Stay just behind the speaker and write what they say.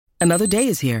Another day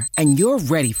is here, and you're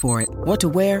ready for it. What to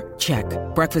wear? Check.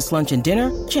 Breakfast, lunch, and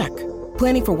dinner? Check.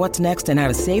 Planning for what's next and how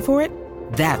to save for it?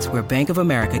 That's where Bank of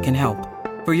America can help.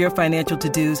 For your financial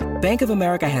to-dos, Bank of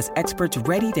America has experts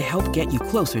ready to help get you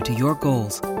closer to your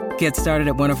goals. Get started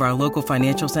at one of our local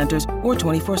financial centers or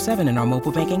 24/7 in our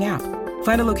mobile banking app.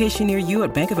 Find a location near you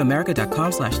at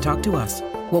bankofamerica.com/talktous.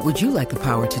 What would you like the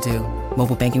power to do?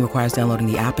 Mobile banking requires downloading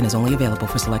the app and is only available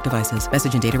for select devices.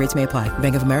 Message and data rates may apply.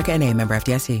 Bank of America N.A., member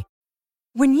FDIC.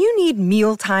 When you need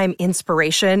mealtime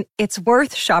inspiration, it's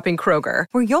worth shopping Kroger,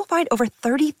 where you'll find over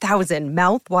 30,000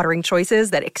 mouth-watering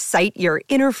choices that excite your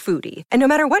inner foodie. And no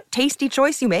matter what tasty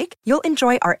choice you make, you'll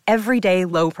enjoy our everyday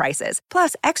low prices,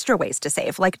 plus extra ways to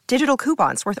save, like digital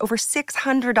coupons worth over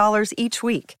 $600 each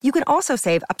week. You can also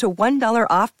save up to $1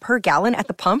 off per gallon at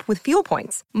the pump with fuel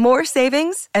points. More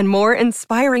savings and more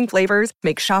inspiring flavors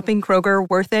make shopping Kroger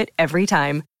worth it every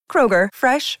time. Kroger,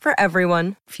 fresh for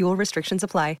everyone. Fuel restrictions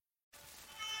apply.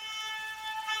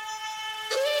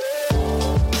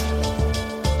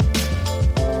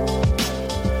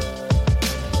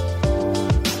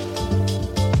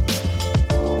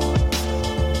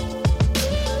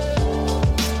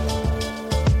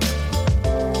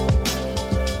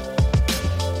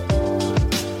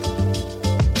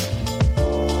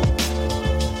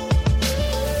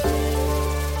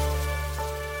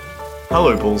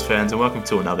 Hello Bulls fans and welcome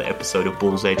to another episode of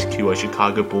Bulls HQ, a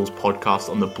Chicago Bulls podcast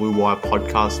on the Blue Wire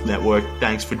Podcast Network.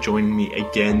 Thanks for joining me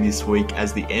again this week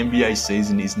as the NBA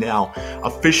season is now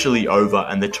officially over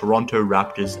and the Toronto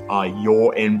Raptors are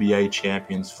your NBA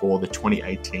champions for the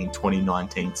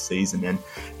 2018-2019 season. And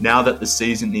now that the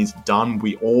season is done,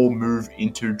 we all move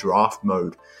into draft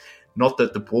mode. Not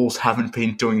that the Bulls haven't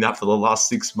been doing that for the last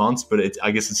 6 months, but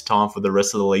I guess it's time for the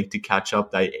rest of the league to catch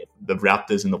up. The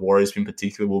Raptors and the Warriors in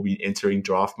particular will be entering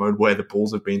draft mode, where the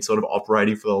Bulls have been sort of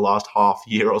operating for the last half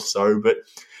year or so. But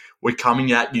we're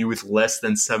coming at you with less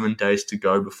than 7 days to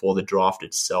go before the draft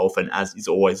itself. And as is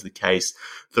always the case,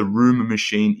 the rumor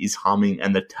machine is humming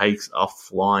and the takes are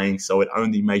flying. So it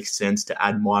only makes sense to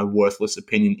add my worthless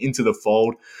opinion into the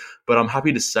fold. But I'm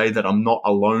happy to say that I'm not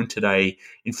alone today.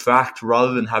 In fact,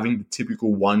 rather than having the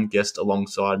typical one guest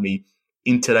alongside me,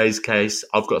 in today's case,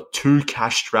 I've got two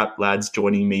cash-strapped lads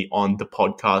joining me on the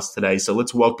podcast today. So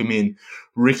let's welcome in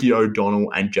Ricky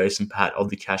O'Donnell and Jason Patt of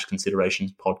the Cash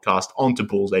Considerations podcast onto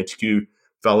Bulls HQ.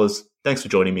 Fellas, thanks for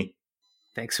joining me.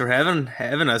 Thanks for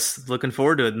having us. Looking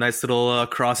forward to it. Nice little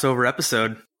crossover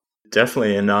episode.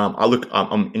 Definitely, and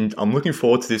I'm looking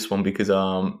forward to this one because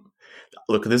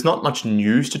look, there's not much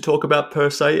news to talk about per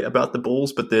se about the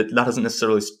Bulls, but that doesn't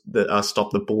necessarily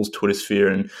stop the Bulls Twitter sphere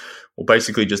and, well,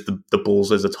 basically just the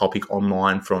Bulls as a topic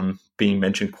online from being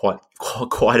mentioned quite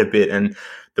a bit. And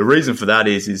the reason for that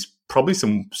is probably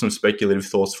some speculative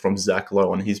thoughts from Zach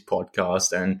Lowe on his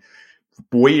podcast, and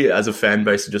we as a fan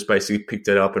base just basically picked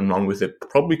it up and run with it,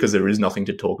 probably because there is nothing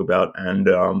to talk about, and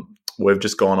we've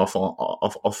just gone off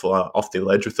the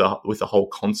ledge with the whole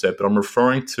concept. But I'm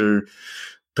referring to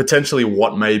potentially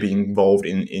what may be involved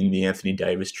in the Anthony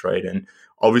Davis trade. And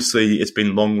obviously it's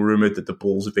been long rumored that the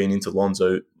Bulls have been into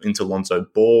Lonzo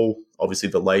Ball. Obviously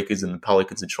the Lakers and the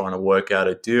Pelicans are trying to work out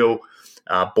a deal.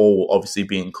 Ball will obviously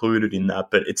be included in that,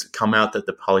 but it's come out that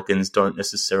the Pelicans don't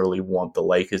necessarily want the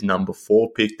Lakers number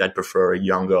 4 pick. They'd prefer a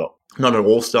younger, not an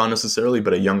all-star necessarily,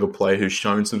 but a younger player who's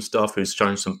shown some stuff, who's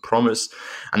shown some promise.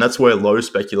 And that's where Lowe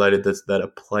speculated that a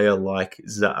player like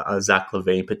Zach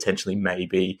LaVine potentially may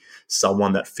be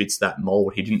someone that fits that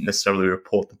mold. He didn't necessarily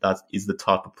report that is the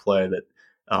type of player that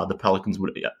the Pelicans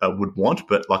would want.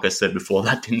 But like I said before,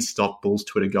 that didn't stop Bulls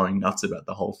Twitter going nuts about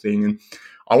the whole thing. And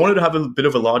I wanted to have a bit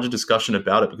of a larger discussion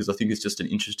about it because I think it's just an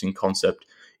interesting concept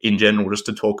in general, just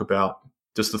to talk about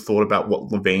just the thought about what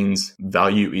LaVine's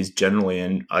value is generally.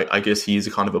 And I guess he is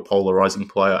a kind of a polarizing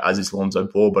player, as is Lonzo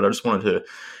Ball, but I just wanted to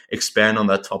expand on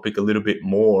that topic a little bit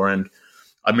more. And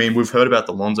I mean, we've heard about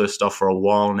the Lonzo stuff for a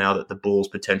while now, that the Bulls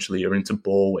potentially are into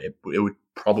Ball. It would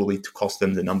probably cost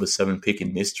them the number 7 pick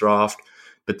in this draft.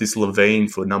 But this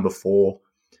LaVine for number 4,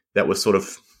 that was sort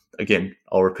of, again,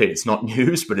 I'll repeat, it's not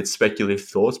news, but it's speculative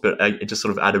thoughts, but it just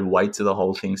sort of added weight to the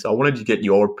whole thing. So I wanted to get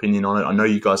your opinion on it. I know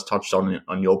you guys touched on it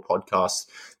on your podcast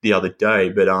the other day,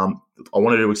 but I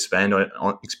wanted to expand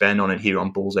on it here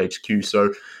on Bulls HQ.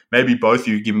 So maybe both of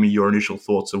you give me your initial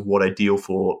thoughts of what a deal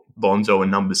for Lonzo and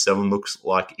number 7 looks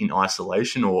like in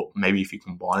isolation, or maybe if you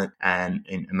combine it and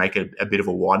make it a bit of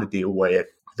a wider deal where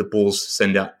the Bulls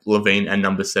send out LaVine and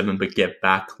number 7, but get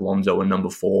back Lonzo and number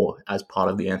 4 as part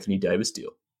of the Anthony Davis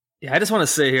deal. Yeah, I just want to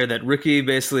say here that Ricky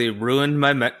basically ruined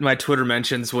my Twitter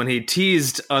mentions when he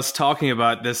teased us talking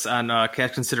about this on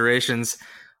Cash Considerations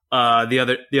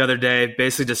the other day.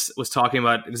 Basically just was talking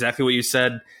about exactly what you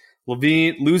said.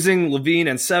 losing LaVine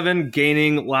and 7,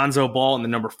 gaining Lonzo Ball in the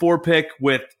number 4 pick,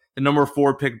 with the number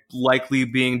 4 pick likely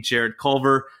being Jared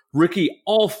Culver. Ricky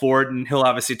all for it, and he'll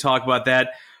obviously talk about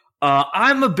that.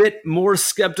 I'm a bit more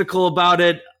skeptical about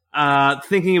it,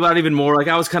 thinking about it even more. Like,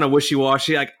 I was kind of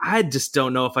wishy-washy. Like, I just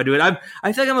don't know if I do it.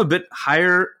 I feel like I'm a bit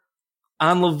higher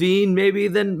on LaVine maybe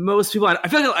than most people. I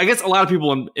feel like, I guess a lot of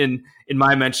people in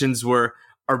my mentions were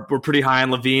pretty high on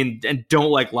LaVine and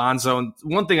don't like Lonzo. And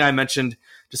one thing I mentioned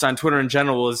just on Twitter in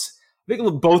general is I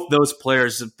think both those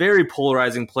players, very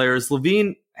polarizing players.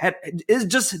 LaVine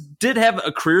did have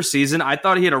a career season. I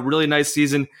thought he had a really nice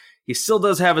season. He still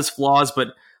does have his flaws,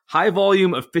 but high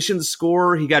volume, efficient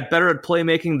scorer. He got better at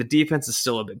playmaking. The defense is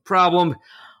still a big problem.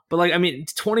 But, like, I mean,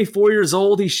 24 years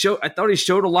old. I thought he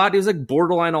showed a lot. He was like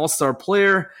borderline all-star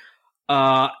player.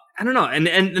 I don't know.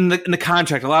 And the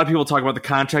contract, a lot of people talk about the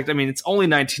contract. I mean, it's only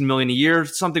 $19 million a year.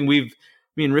 Something me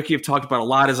and Ricky have talked about a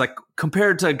lot is, like,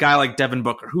 compared to a guy like Devin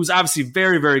Booker, who's obviously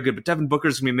very, very good, but Devin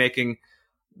Booker's gonna be making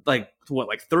like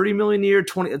 $30 million a year.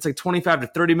 It's like 25 to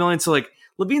 30 million. So, like,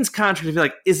 LaVine's contract, I feel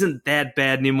like, isn't that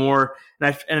bad anymore.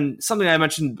 And something I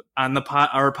mentioned on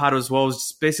our pod as well was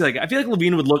just basically, like, I feel like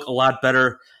LaVine would look a lot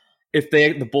better if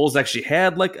the Bulls actually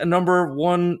had, like, a number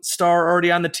 1 star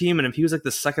already on the team, and if he was like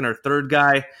the second or third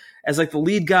guy as, like, the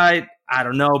lead guy, I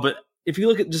don't know. But if you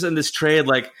look at just in this trade,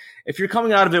 like, if you're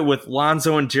coming out of it with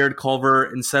Lonzo and Jared Culver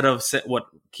instead of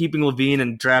keeping LaVine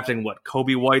and drafting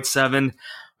Kobe White 7,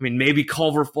 I mean, maybe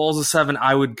Culver falls to 7.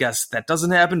 I would guess that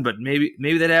doesn't happen, but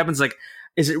maybe that happens. Like,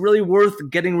 is it really worth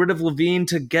getting rid of LaVine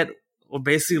to get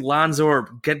basically Lonzo or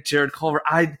get Jared Culver?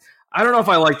 I don't know if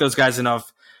I like those guys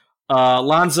enough.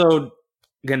 Lonzo,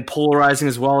 again, polarizing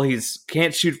as well. He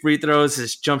can't shoot free throws.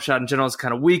 His jump shot in general is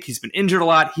kind of weak. He's been injured a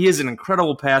lot. He is an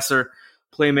incredible passer,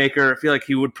 playmaker. I feel like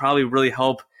he would probably really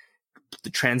help the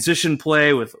transition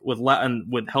play with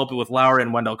help with Lowry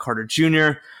and Wendell Carter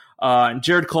Jr. And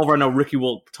Jared Culver, I know Ricky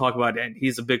will talk about it, and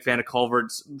he's a big fan of Culver.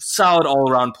 Solid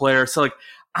all-around player. So, like,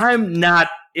 I'm not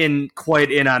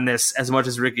quite in on this as much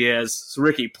as Ricky is. So,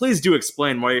 Ricky, please do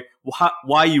explain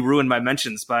why you ruined my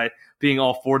mentions by being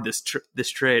all for this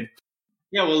trade.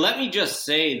 Yeah, well, let me just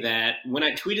say that when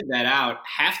I tweeted that out,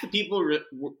 half the people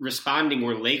responding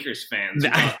were Lakers fans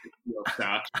who thought this deal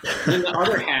sucked. And the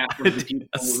other half of the people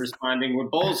responding were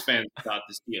Bulls fans who thought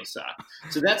this deal sucked.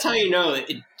 So that's how you know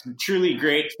it's a truly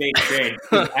great fake trade.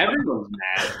 Everyone's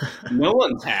mad. No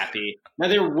one's happy. Now,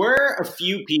 there were a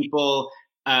few people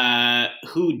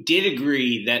who did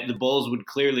agree that the Bulls would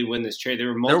clearly win this trade. There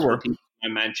were multiple people I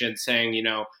mentioned saying,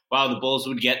 wow, the Bulls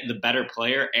would get the better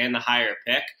player and the higher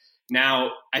pick.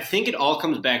 Now, I think it all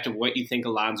comes back to what you think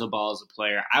of Lonzo Ball as a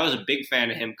player. I was a big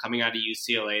fan of him coming out of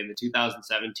UCLA in the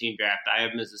 2017 draft. I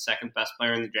have him as the second best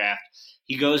player in the draft.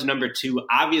 He goes number 2.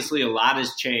 Obviously, a lot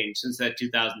has changed since that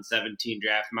 2017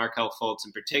 draft. Markelle Fultz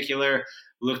in particular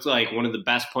looked like one of the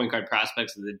best point guard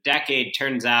prospects of the decade.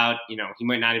 Turns out, he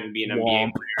might not even be an NBA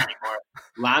player anymore.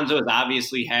 Lonzo has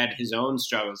obviously had his own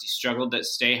struggles. He struggled to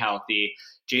stay healthy.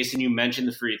 Jason, you mentioned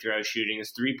the free throw shooting.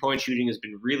 His three-point shooting has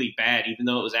been really bad, even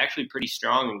though it was actually pretty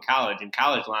strong in college. In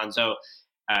college, Lonzo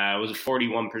was a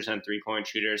 41% three-point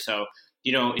shooter. So,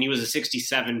 and he was a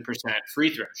 67% free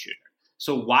throw shooter.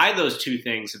 So why those two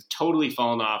things have totally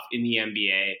fallen off in the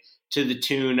NBA to the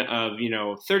tune of,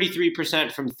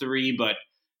 33% from 3, but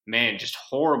man, just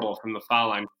horrible from the foul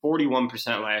line. 41%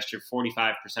 last year,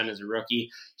 45% as a rookie.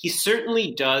 He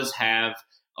certainly does have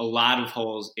a lot of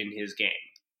holes in his game.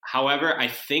 However, I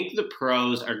think the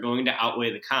pros are going to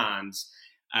outweigh the cons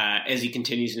as he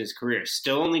continues in his career.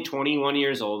 Still only 21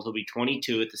 years old. He'll be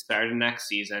 22 at the start of next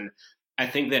season. I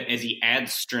think that as he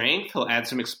adds strength, he'll add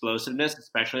some explosiveness,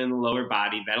 especially in the lower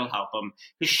body. That'll help him.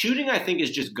 His shooting, I think, is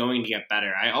just going to get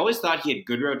better. I always thought he had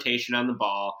good rotation on the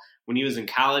ball. When he was in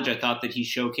college, I thought that he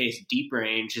showcased deep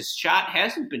range. His shot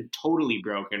hasn't been totally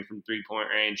broken from three-point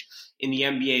range in the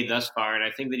NBA thus far, and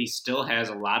I think that he still has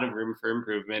a lot of room for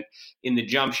improvement in the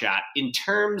jump shot. In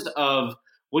terms of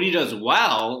what he does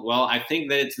well, I think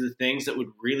that it's the things that would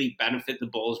really benefit the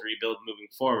Bulls rebuild moving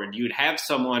forward. You would have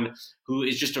someone who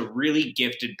is just a really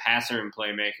gifted passer and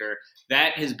playmaker.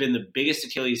 That has been the biggest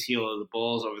Achilles heel of the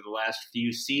Bulls over the last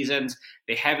few seasons.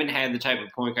 They haven't had the type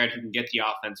of point guard who can get the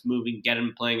offense moving, get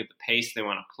them playing at the pace they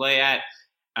want to play at,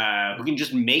 who can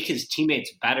just make his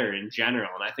teammates better in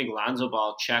general. And I think Lonzo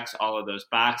Ball checks all of those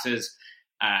boxes.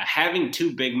 Having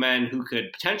two big men who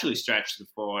could potentially stretch the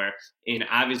floor in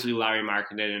obviously Lowry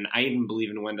Markkanen, and I even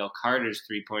believe in Wendell Carter's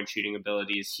three-point shooting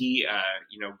abilities. He,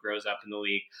 grows up in the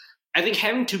league. I think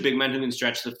having two big men who can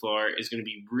stretch the floor is going to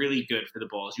be really good for the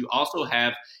Bulls. You also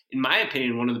have, in my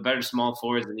opinion, one of the better small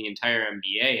forwards in the entire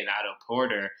NBA in Otto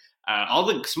Porter. All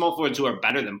the small forwards who are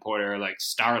better than Porter are like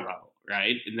star level,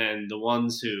 right? And then the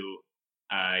ones who,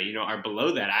 are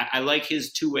below that, I like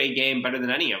his two-way game better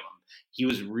than any of them. He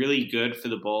was really good for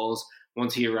the Bulls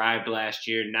once he arrived last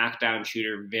year, knockdown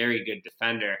shooter, very good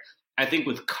defender. I think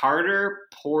with Carter,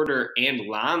 Porter, and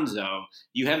Lonzo,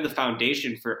 you have the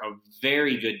foundation for a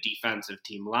very good defensive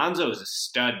team. Lonzo is a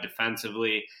stud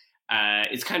defensively.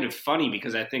 It's kind of funny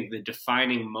because I think the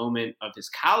defining moment of his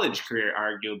college career,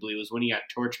 arguably, was when he got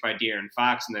torched by De'Aaron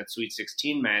Fox in that Sweet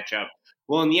 16 matchup.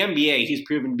 Well, in the NBA, he's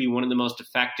proven to be one of the most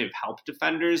effective help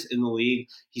defenders in the league.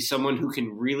 He's someone who can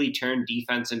really turn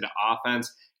defense into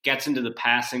offense, gets into the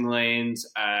passing lanes,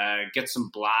 gets some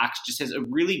blocks, just has a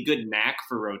really good knack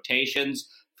for rotations,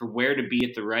 for where to be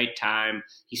at the right time.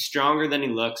 He's stronger than he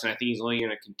looks, and I think he's only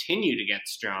going to continue to get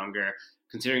stronger,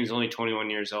 considering he's only 21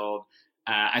 years old.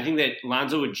 I think that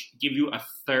Lonzo would give you a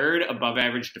third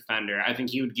above-average defender. I think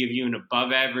he would give you an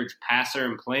above-average passer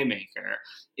and playmaker.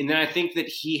 And then I think that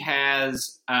he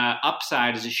has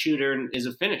upside as a shooter and as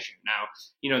a finisher.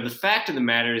 Now, the fact of the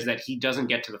matter is that he doesn't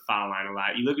get to the foul line a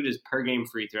lot. You look at his per-game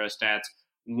free throw stats,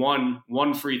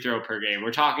 one free throw per game.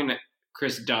 We're talking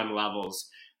Chris Dunn levels.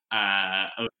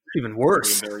 Even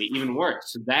worse. Even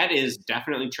worse. So that is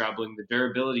definitely troubling. The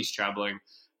durability is troubling.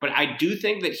 But I do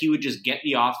think that he would just get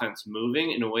the offense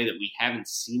moving in a way that we haven't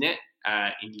seen it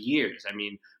in years. I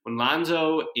mean, when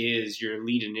Lonzo is your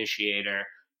lead initiator,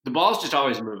 the ball's just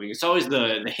always moving. It's always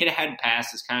the hit-ahead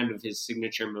pass is kind of his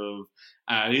signature move.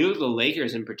 You look at the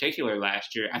Lakers in particular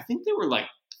last year, I think they were like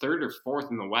third or fourth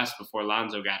in the West before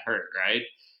Lonzo got hurt, right?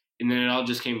 And then it all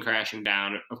just came crashing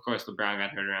down. Of course, LeBron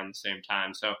got hurt around the same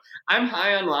time. So I'm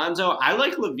high on Lonzo. I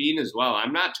like LaVine as well.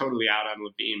 I'm not totally out on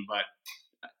LaVine, but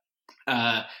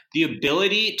the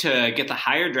ability to get the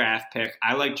higher draft pick,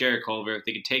 I like Jared Culver. If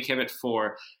they could take him at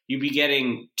 4, you'd be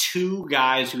getting 2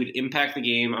 guys who could impact the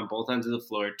game on both ends of the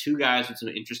floor, 2 guys with some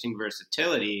interesting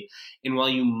versatility. And while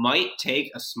you might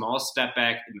take a small step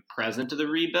back in the present of the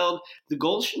rebuild, the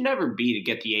goal should never be to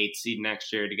get the 8th seed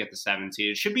next year, to get the 7th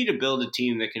seed. It should be to build a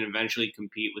team that can eventually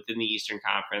compete within the Eastern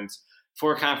Conference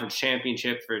for a conference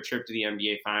championship, for a trip to the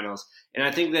NBA Finals. And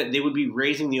I think that they would be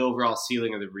raising the overall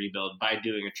ceiling of the rebuild by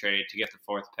doing a trade to get the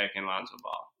 4th pick in Lonzo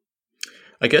Ball.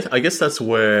 I guess that's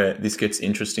where this gets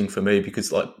interesting for me,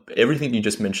 because like everything you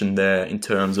just mentioned there in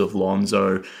terms of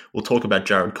Lonzo, we'll talk about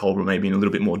Jared Culver maybe in a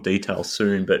little bit more detail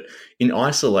soon, but in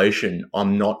isolation,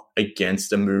 I'm not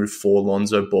against a move for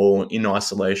Lonzo Ball. In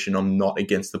isolation, I'm not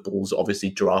against the Bulls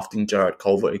obviously drafting Jared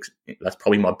Culver. That's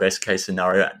probably my best case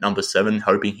scenario at number 7,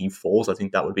 hoping he falls. I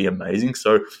think that would be amazing.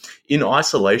 So in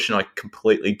isolation, I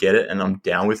completely get it and I'm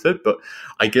down with it. But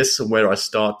I guess where I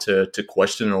start to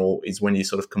question it all is when you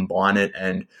sort of combine it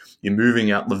and you're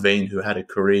moving out LaVine, who had a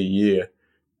career year.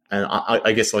 And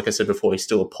I guess, like I said before, he's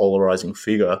still a polarizing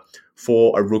figure,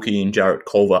 for a rookie in Jared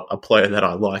Culver, a player that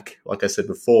I like I said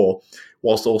before,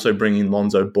 whilst also bringing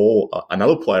Lonzo Ball,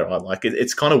 another player I like.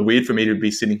 It's kind of weird for me to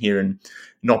be sitting here and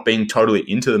not being totally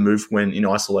into the move when in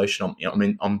isolation,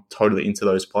 I'm totally into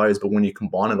those players. But when you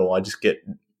combine it all, I just get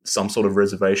some sort of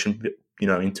reservation,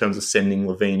 in terms of sending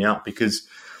LaVine out, because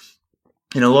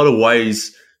in a lot of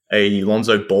ways, a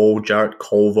Lonzo Ball, Jared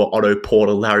Culver, Otto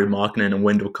Porter, Larry Markkinen, and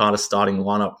Wendell Carter starting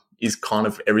lineup is kind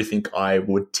of everything I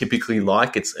would typically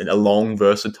like. It's a long,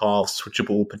 versatile,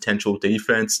 switchable potential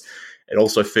defense. It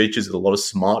also features a lot of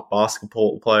smart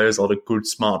basketball players, a lot of good,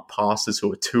 smart passers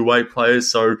who are two-way players.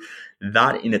 So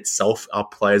that in itself are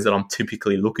players that I'm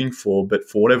typically looking for. But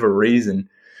for whatever reason,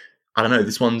 I don't know,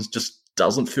 this one just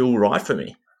doesn't feel right for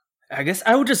me. I guess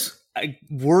I would I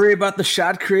worry about the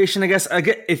shot creation. I guess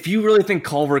if you really think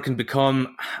Culver can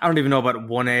become, I don't even know about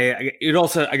 1A. It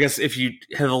also, I guess, if you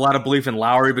have a lot of belief in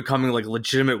Lowry becoming like a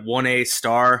legitimate 1A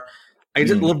star,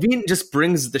 LaVine just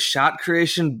brings the shot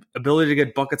creation ability to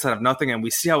get buckets out of nothing, and we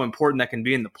see how important that can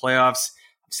be in the playoffs.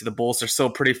 Obviously, the Bulls are still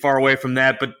pretty far away from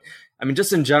that, but I mean,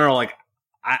 just in general, like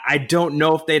I don't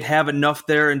know if they'd have enough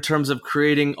there in terms of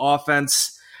creating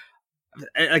offense.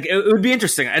 Like it would be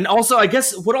interesting. And also, I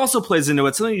guess what also plays into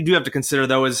it, something you do have to consider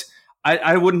though, is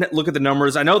I wouldn't look at the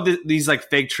numbers. I know these like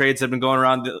fake trades have been going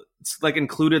around. It's like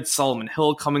included Solomon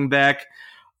Hill coming back.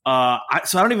 So I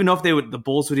don't even know if the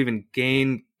Bulls would even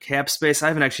gain cap space. I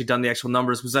haven't actually done the actual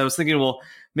numbers, because I was thinking, well,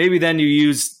 maybe then you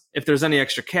use, if there's any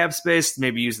extra cap space,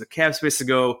 maybe use the cap space to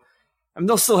go. I mean,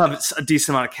 they'll still have a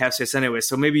decent amount of cap space anyway.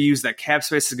 So maybe use that cap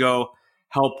space to go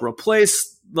help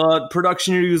replace the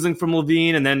production you're using from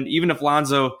LaVine. And then even if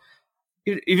Lonzo,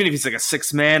 even if he's like a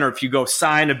 6-man, or if you go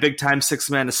sign a big time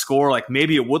 6-man to score, like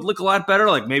maybe it would look a lot better.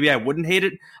 Like maybe I wouldn't hate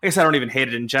it. I guess I don't even hate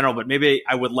it in general, but maybe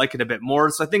I would like it a bit more.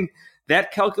 So I think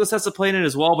that calculus has to play in it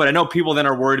as well. But I know people then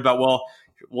are worried about,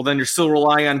 well, then you're still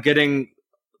relying on getting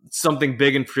something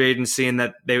big in free agency, and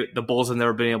that the Bulls have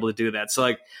never been able to do that. So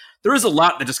like there is a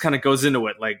lot that just kind of goes into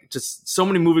it, like just so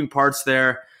many moving parts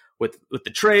there with the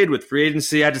trade, with free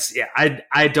agency.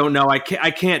 I don't know. I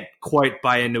can't quite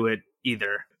buy into it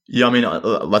either. Yeah, I mean,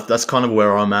 that's kind of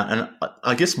where I'm at. And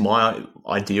I guess my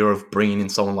idea of bringing in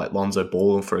someone like Lonzo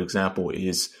Ball, for example,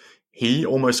 is he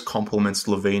almost complements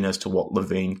LaVine as to what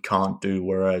LaVine can't do,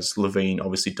 whereas LaVine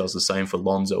obviously does the same for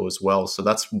Lonzo as well. So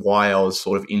that's why I was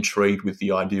sort of intrigued with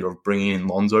the idea of bringing in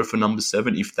Lonzo for number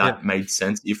 7, if that made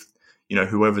sense, if,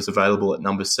 whoever's available at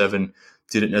number 7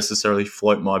 didn't necessarily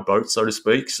float my boat, so to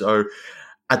speak. So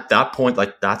at that point,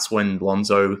 like that's when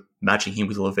Lonzo matching him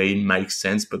with LaVine makes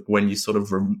sense. But when you sort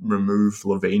of remove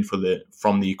LaVine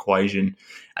from the equation,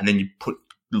 and then you put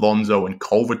Lonzo and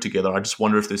Culver together, I just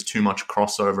wonder if there's too much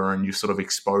crossover and you're sort of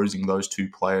exposing those two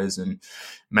players, and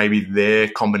maybe their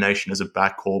combination as a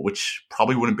backcourt, which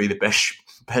probably wouldn't be the best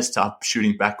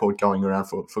shooting backcourt going around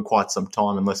for quite some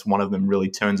time, unless one of them really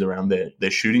turns around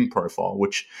their shooting profile,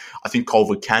 which I think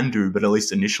Culver can do, but at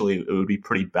least initially it would be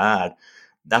pretty bad.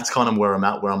 That's kind of where I'm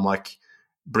at, where I'm like,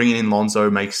 bringing in Lonzo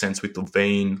makes sense with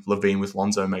LaVine with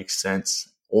Lonzo makes sense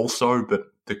also,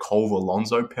 but the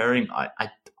Culver-Lonzo pairing,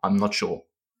 I'm not sure.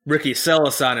 Ricky, sell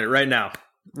us on it right now.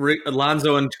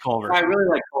 Lonzo and Culver. I really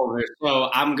like Culver, so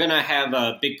I'm going to have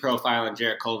a big profile on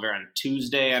Jarrett Culver on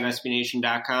Tuesday on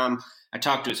SBNation.com. I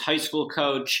talked to his high school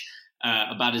coach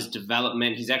about his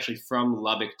development. He's actually from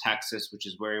Lubbock, Texas, which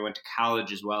is where he went to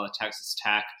college as well, at Texas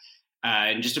Tech.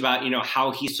 And just about,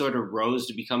 how he sort of rose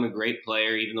to become a great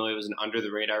player, even though he was an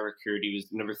under-the-radar recruit. He was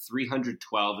number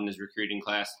 312 in his recruiting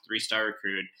class, 3-star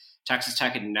recruit. Texas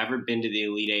Tech had never been to the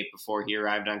Elite Eight before he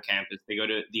arrived on campus. They go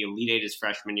to the Elite Eight his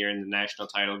freshman year in the national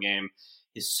title game.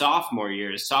 His sophomore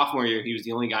year, he was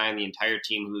the only guy on the entire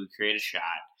team who could create a shot.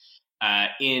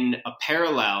 In a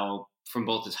parallel from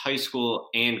both his high school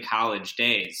and college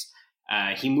days,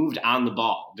 he moved on the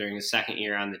ball during his second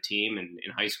year on the team. And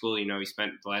in high school, he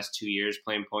spent the last 2 years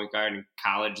playing point guard. In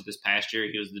college this past year,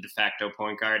 he was the de facto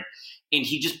point guard. And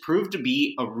he just proved to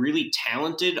be a really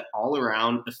talented,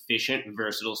 all-around, efficient,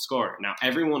 versatile scorer. Now,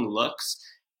 everyone looks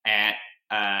at,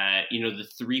 the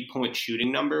three-point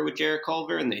shooting number with Jarrett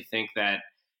Culver, and they think that,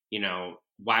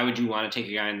 why would you want to take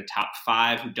a guy in the top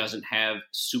 5 who doesn't have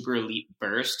super elite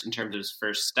burst in terms of his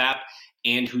first step,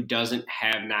 and who doesn't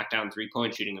have knockdown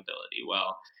three-point shooting ability?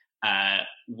 Well,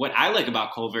 what I like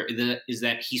about Culver is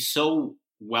that he's so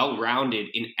well-rounded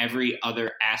in every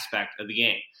other aspect of the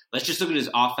game. Let's just look at his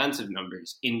offensive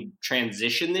numbers. In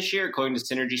transition this year, according to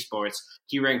Synergy Sports,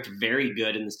 he ranked very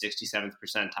good in the 67th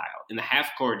percentile. In the half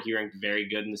court, he ranked very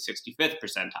good in the 65th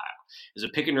percentile. As a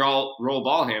pick-and-roll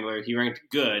ball handler, he ranked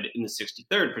good in the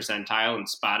 63rd percentile. In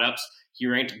spot-ups, he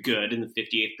ranked good in the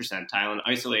 58th percentile. In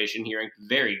isolation, he ranked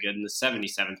very good in the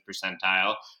 77th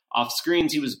percentile. Off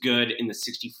screens, he was good in the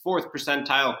 64th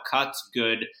percentile. Cuts,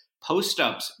 good.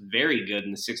 Post-ups, very good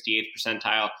in the 68th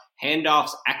percentile.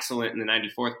 Handoffs, excellent in the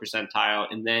 94th percentile.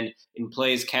 And then in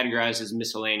plays categorized as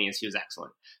miscellaneous, he was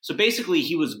excellent. So basically,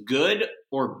 he was good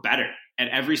or better at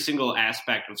every single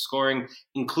aspect of scoring,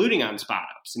 including on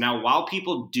spot-ups. Now, while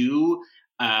people do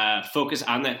focus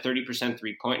on that 30%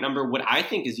 three-point number, what I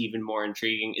think is even more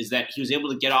intriguing is that he was able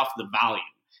to get off the volume.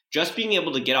 Just being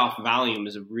able to get off volume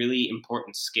is a really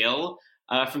important skill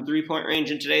from three-point range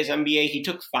in today's NBA. He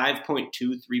took 5.2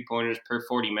 three-pointers per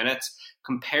 40 minutes.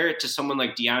 Compare it to someone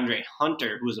like DeAndre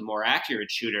Hunter, who was a more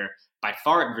accurate shooter by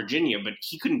far at Virginia, but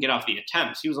he couldn't get off the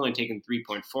attempts. He was only taking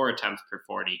 3.4 attempts per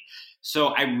 40. So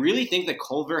I really think that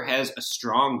Culver has a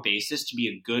strong basis to be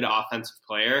a good offensive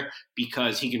player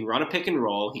because he can run a pick and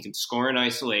roll, he can score in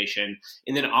isolation,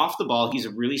 and then off the ball, he's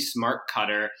a really smart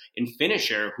cutter and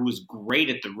finisher who was great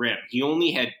at the rim. He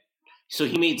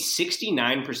made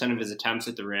 69% of his attempts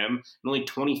at the rim, and only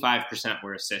 25%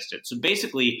 were assisted. So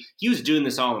basically, he was doing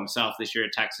this all himself this year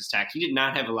at Texas Tech. He did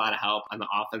not have a lot of help on the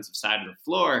offensive side of the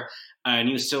floor, and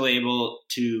he was still able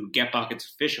to get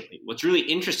buckets efficiently. What's really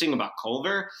interesting about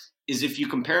Culver is if you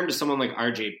compare him to someone like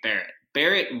RJ Barrett.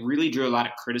 Barrett really drew a lot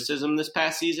of criticism this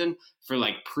past season for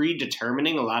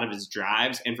predetermining a lot of his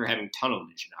drives and for having tunnel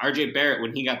vision. RJ Barrett,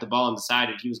 when he got the ball and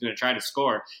decided he was going to try to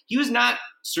score, he was not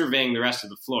surveying the rest of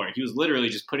the floor. He was literally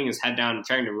just putting his head down and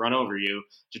trying to run over you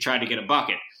to try to get a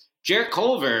bucket. Jarrett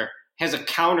Culver has a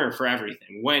counter for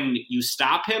everything. When you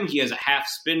stop him, he has a half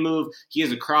spin move. He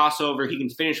has a crossover. He can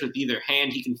finish with either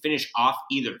hand. He can finish off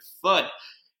either foot.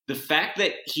 The fact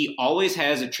that he always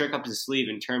has a trick up his sleeve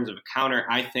in terms of a counter,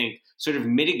 I think, sort of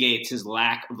mitigates his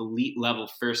lack of elite-level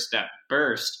first-step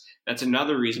burst. That's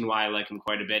another reason why I like him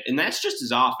quite a bit. And that's just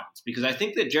his offense, because I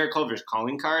think that Jarrett Culver's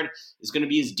calling card is going to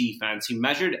be his defense. He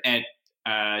measured at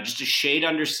just a shade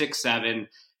under 6'7",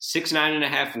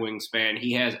 6'9.5" wingspan.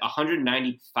 He has a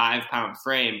 195-pound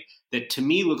frame that to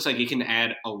me looks like it can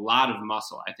add a lot of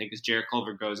muscle. I think as Jarrett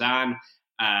Culver goes on,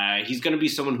 he's going to be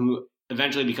someone who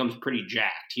eventually becomes pretty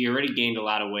jacked. He already gained a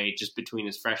lot of weight just between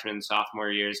his freshman and sophomore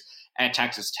years at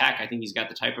Texas Tech. I think he's got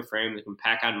the type of frame that can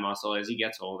pack on muscle as he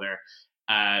gets older.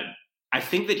 I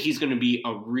think that he's going to be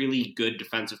a really good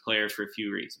defensive player for a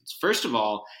few reasons. First of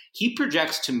all, he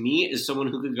projects to me as someone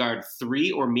who could guard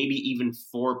 3 or maybe even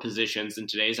 4 positions in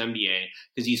today's NBA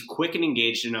because he's quick and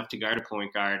engaged enough to guard a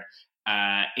point guard.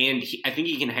 I think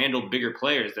he can handle bigger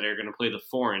players that are going to play the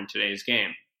 4 in today's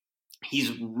game.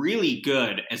 He's really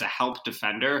good as a help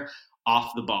defender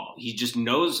off the ball. He just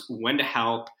knows when to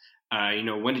help,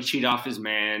 when to cheat off his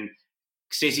man.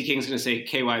 Stacey King's going to say,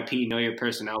 KYP, know your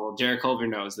personnel. Well, Jarrett Culver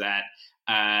knows that.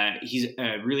 He's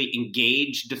a really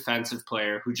engaged defensive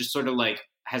player who just sort of like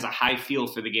has a high feel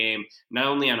for the game, not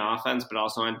only on offense, but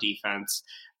also on defense.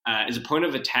 As a point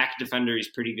of attack defender, he's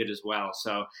pretty good as well.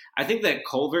 So I think that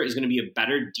Culver is going to be a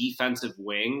better defensive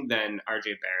wing than RJ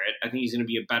Barrett. I think he's going to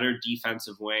be a better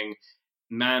defensive wing,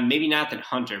 maybe not than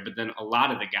Hunter, but then a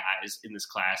lot of the guys in this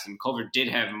class. And Culver did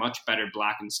have much better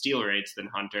block and steal rates than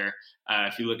Hunter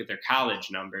if you look at their college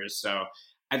numbers. So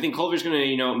I think Culver's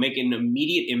going to, make an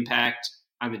immediate impact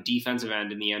on the defensive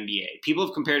end in the NBA. People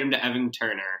have compared him to Evan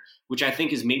Turner, which I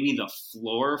think is maybe the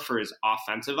floor for his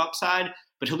offensive upside,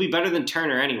 but he'll be better than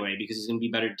Turner anyway because he's going to be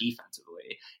better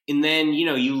defensively. And then,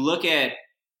 you look at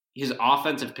his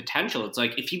offensive potential. It's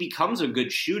like if he becomes a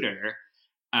good shooter,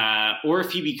 or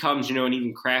if he becomes, an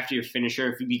even craftier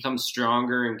finisher, if he becomes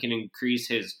stronger and can increase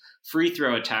his free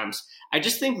throw attempts, I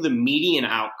just think the median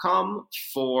outcome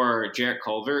for Jarrett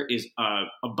Culver is a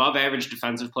above average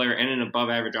defensive player and an above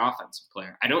average offensive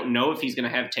player. I don't know if he's going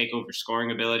to have takeover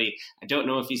scoring ability. I don't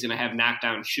know if he's going to have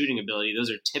knockdown shooting ability.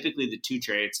 Those are typically the 2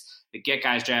 traits that get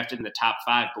guys drafted in the top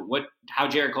 5. But how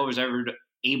Jarrett Culver's ever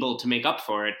able to make up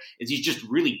for it is he's just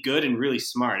really good and really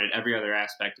smart at every other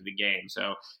aspect of the game.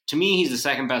 So to me, he's the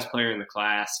second best player in the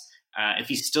class. If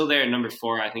he's still there at number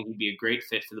 4, I think he'd be a great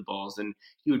fit for the Bulls, and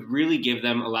he would really give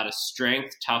them a lot of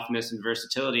strength, toughness, and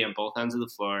versatility on both ends of the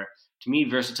floor. To me,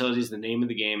 versatility is the name of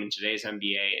the game in today's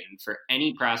NBA, and for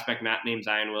any prospect not named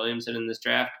Zion Williamson in this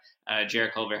draft,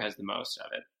 Jarrett Culver has the most of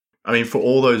it. I mean, for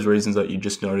all those reasons that you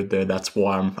just noted there, that's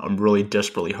why I'm really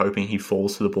desperately hoping he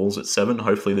falls to the Bulls at 7.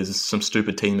 Hopefully there's some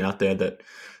stupid team out there that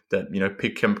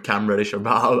pick Cam Reddish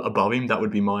above him. That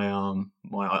would be my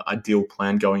my ideal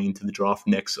plan going into the draft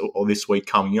next or this week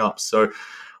coming up. So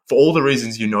for all the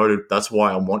reasons you noted, that's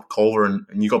why I want Culver, and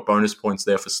you got bonus points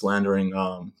there for slandering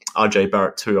RJ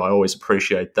Barrett too. I always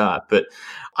appreciate that. But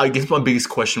I guess my biggest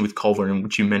question with Culver, and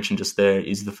which you mentioned just there,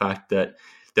 is the fact that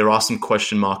there are some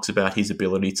question marks about his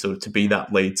ability to be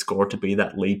that lead scorer, to be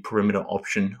that lead perimeter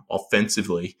option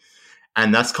offensively.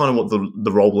 And that's kind of what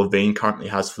the role LaVine currently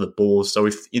has for the Bulls. So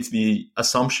if the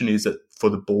assumption is that for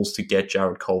the Bulls to get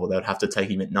Jarrett Culver, they'd have to take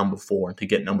him at number 4. And to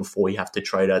get number 4, you have to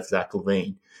trade out Zach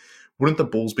LaVine. Wouldn't the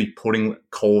Bulls be putting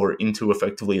Culver into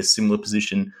effectively a similar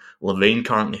position LaVine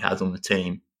currently has on the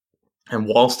team? And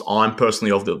whilst I'm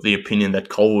personally of the opinion that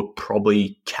Culver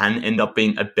probably can end up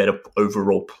being a better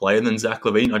overall player than Zach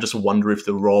LaVine, I just wonder if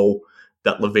the role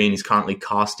that LaVine is currently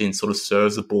cast in sort of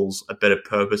serves the Bulls a better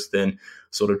purpose than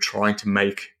sort of trying to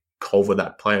make Culver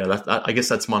that player. I guess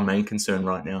that's my main concern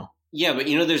right now. Yeah, but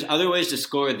there's other ways to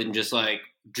score than just like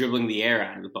dribbling the air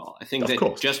out of the ball. I think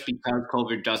just because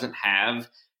Culver doesn't have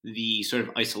the sort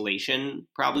of isolation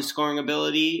probably scoring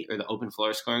ability or the open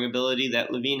floor scoring ability that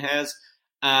LaVine has,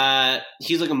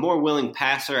 he's like a more willing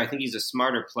passer. I think he's a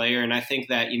smarter player. And I think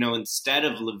that, instead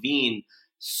of LaVine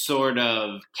sort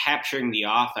of capturing the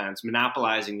offense,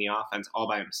 monopolizing the offense all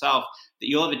by himself, that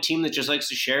you'll have a team that just likes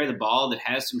to share the ball, that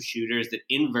has some shooters, that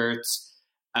inverts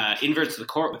the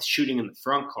court with shooting in the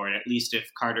front court, at least if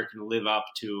Carter can live up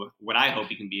to what I hope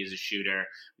he can be as a shooter.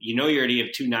 You already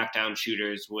have 2 knockdown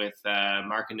shooters with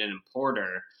Markkanen and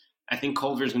Porter. I think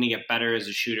Culver's going to get better as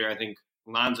a shooter. I think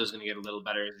Lonzo's going to get a little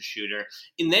better as a shooter.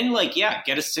 And then, get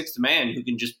a 6th man who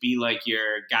can just be like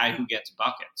your guy who gets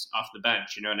buckets off the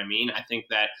bench. You know what I mean? I think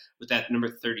that with that number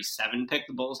 37 pick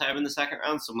the Bulls have in the second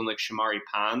round, someone like Shamari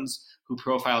Pons, who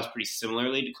profiles pretty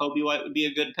similarly to Kobe White, would be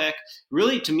a good pick.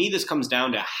 Really, to me, this comes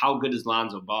down to how good is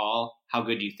Lonzo Ball, how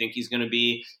good do you think he's going to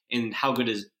be, and how good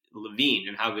is LaVine,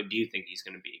 and how good do you think he's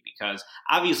going to be? Because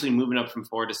obviously moving up from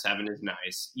 4 to 7 is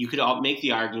nice. You could make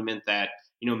the argument that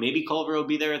maybe Culver will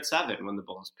be there at 7 when the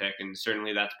Bulls pick, and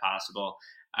certainly that's possible.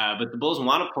 But the Bulls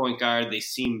want a point guard. They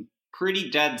seem pretty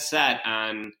dead set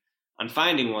on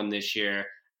finding one this year.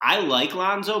 I like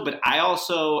Lonzo, but I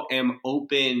also am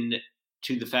open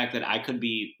to the fact that I could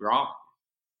be wrong.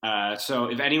 So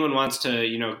if anyone wants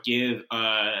to, give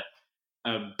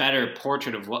a better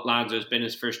portrait of what Lonzo's been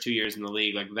his first 2 years in the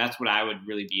league, like that's what I would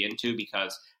really be into,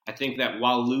 because I think that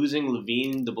while losing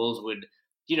LaVine, the Bulls would,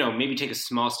 maybe take a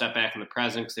small step back in the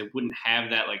present because they wouldn't have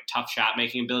that like tough shot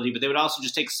making ability, but they would also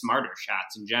just take smarter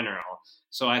shots in general.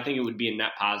 So I think it would be a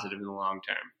net positive in the long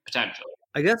term, potentially.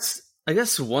 I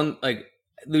guess one, like,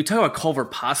 we talk about Culver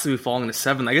possibly falling to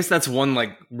 7. I guess that's one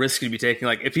like risk you'd be taking.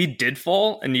 Like if he did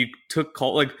fall and you took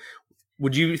like,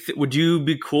 would you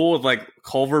be cool with like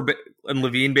Culver and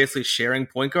LaVine basically sharing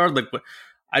point guard? Like,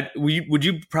 would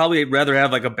you probably rather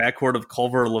have like a backcourt of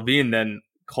Culver or LaVine than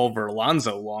Culver or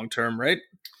Lonzo long term, right?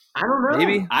 I don't know.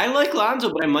 Maybe I like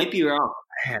Lonzo, but I might be wrong.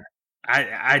 Man,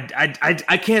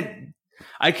 I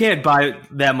can't buy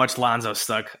that much Lonzo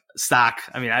stock.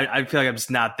 I mean, I feel like I'm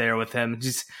just not there with him.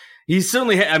 He's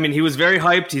certainly. I mean, he was very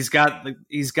hyped. He's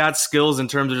got skills in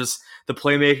terms of just the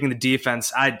playmaking, the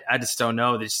defense. I just don't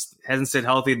know. He just hasn't stayed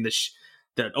healthy, and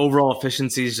the overall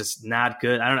efficiency is just not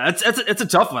good. I don't know. It's a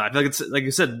tough one. I feel like it's like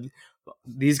you said.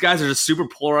 These guys are just super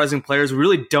polarizing players. We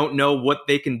really don't know what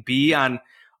they can be on.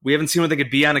 We haven't seen what they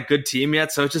could be on a good team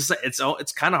yet. So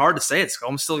it's kind of hard to say. It's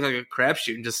almost still like a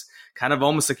crapshoot and just kind of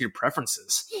almost like your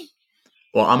preferences.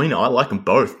 Well, I mean, I like them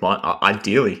both, but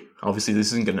ideally, obviously this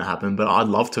isn't going to happen, but I'd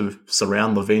love to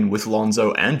surround LaVine with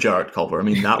Lonzo and Jarrett Culver. I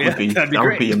mean, that would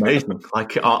be amazing.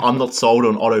 Like, I'm not sold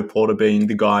on Otto Porter being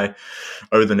the guy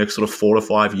over the next sort of 4 to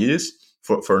 5 years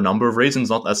for a number of reasons.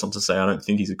 That's not to say I don't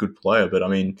think he's a good player, but I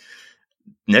mean,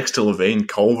 next to LaVine,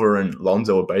 Culver and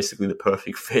Lonzo are basically the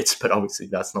perfect fits, but obviously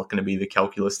that's not going to be the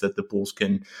calculus that the Bulls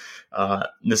can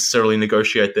necessarily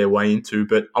negotiate their way into.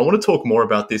 But I want to talk more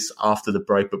about this after the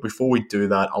break. But before we do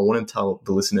that, I want to tell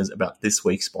the listeners about this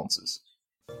week's sponsors.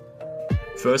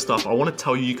 First up, I want to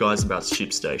tell you guys about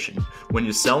ShipStation. When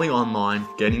you're selling online,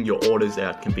 getting your orders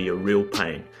out can be a real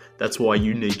pain. That's why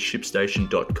you need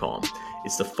ShipStation.com.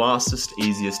 It's the fastest,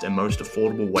 easiest, and most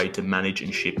affordable way to manage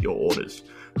and ship your orders.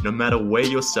 No matter where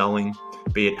you're selling,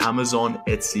 be it Amazon,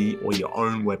 Etsy, or your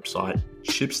own website,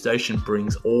 ShipStation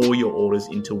brings all your orders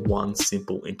into one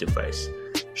simple interface.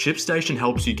 ShipStation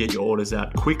helps you get your orders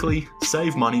out quickly,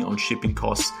 save money on shipping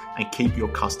costs, and keep your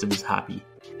customers happy.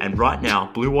 And right now,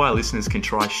 Blue Wire listeners can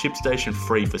try ShipStation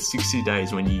free for 60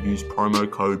 days when you use promo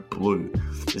code BLUE.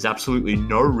 There's absolutely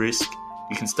no risk.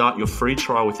 You can start your free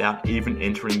trial without even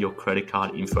entering your credit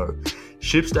card info.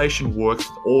 ShipStation works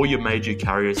with all your major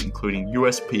carriers, including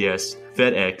USPS,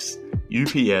 FedEx,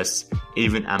 UPS,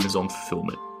 even Amazon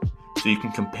Fulfillment. So you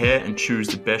can compare and choose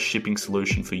the best shipping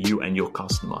solution for you and your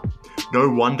customer. No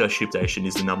wonder ShipStation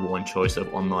is the #1 choice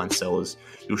of online sellers.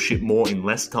 You'll ship more in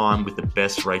less time with the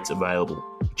best rates available.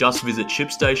 Just visit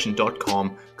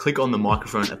ShipStation.com, click on the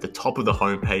microphone at the top of the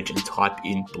homepage and type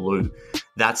in BLUE.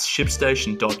 That's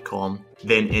ShipStation.com,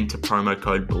 then enter promo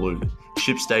code BLUE.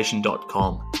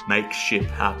 ShipStation.com. Make ship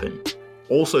happen.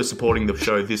 Also supporting the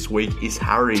show this week is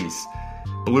Harry's.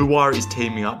 Blue Wire is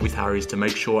teaming up with Harry's to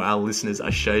make sure our listeners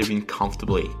are shaving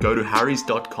comfortably. Go to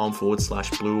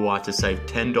harrys.com/Blue Wire to save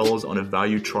 $10 on a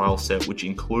value trial set, which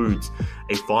includes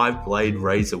a 5-blade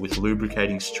razor with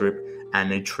lubricating strip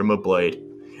and a trimmer blade,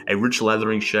 a rich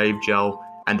leathering shave gel,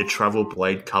 and a travel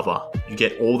blade cover. You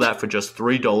get all that for just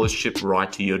 $3 shipped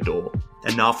right to your door.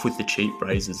 Enough with the cheap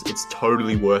razors, it's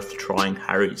totally worth trying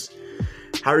Harry's.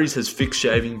 Harry's has fixed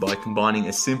shaving by combining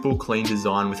a simple, clean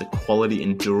design with a quality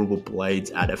and durable blades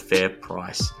at a fair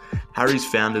price. Harry's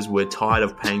founders were tired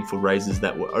of paying for razors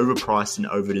that were overpriced and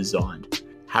overdesigned.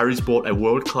 Harry's bought a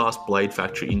world-class blade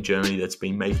factory in Germany that's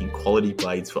been making quality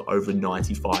blades for over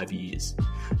 95 years.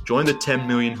 Join the 10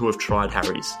 million who have tried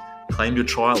Harry's. Claim your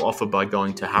trial offer by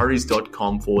going to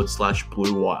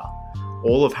harrys.com/Blue Wire.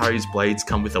 All of Harry's blades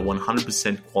come with a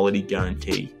 100% quality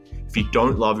guarantee. If you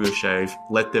don't love your shave,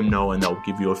 let them know and they'll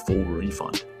give you a full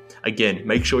refund. Again,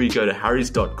 make sure you go to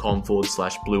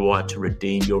harrys.com/Blue Wire to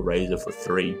redeem your razor for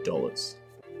 $3.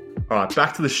 All right,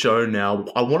 back to the show now.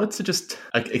 I wanted to just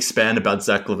expand about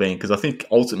Zach LaVine because I think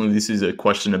ultimately this is a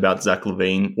question about Zach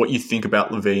LaVine, what you think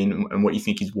about LaVine and what you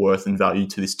think his worth and value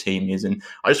to this team is. And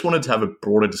I just wanted to have a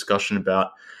broader discussion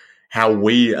about how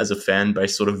we as a fan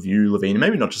base sort of view LaVine,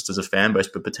 maybe not just as a fan base,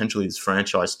 but potentially as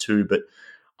franchise too. But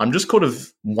I'm just kind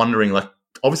of wondering, like,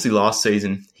 obviously last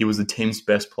season he was the team's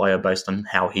best player based on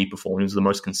how he performed. He was the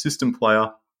most consistent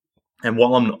player. And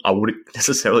while I wouldn't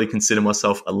necessarily consider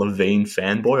myself a LaVine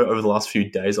fanboy, over the last few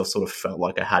days I've sort of felt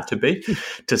like I had to be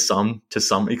to some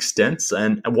extent.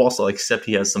 And whilst I accept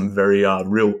he has some very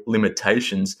real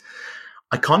limitations,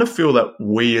 I kind of feel that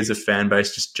we as a fan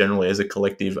base, just generally as a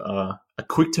collective, are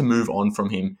quick to move on from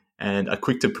him and are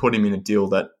quick to put him in a deal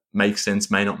that makes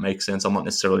sense, may not make sense. I'm not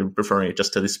necessarily referring it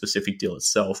just to this specific deal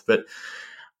itself, but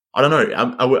I don't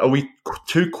know. Are we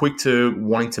too quick to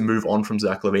wanting to move on from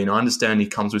Zach LaVine? I understand he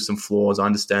comes with some flaws. I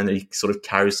understand that he sort of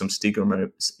carries some stigma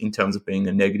in terms of being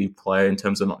a negative player, in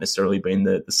terms of not necessarily being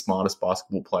the smartest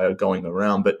basketball player going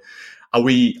around. But are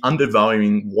we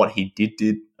undervaluing what he did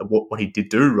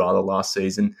do rather last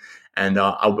season? And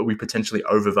are we potentially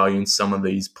overvaluing some of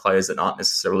these players that aren't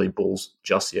necessarily Bulls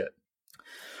just yet?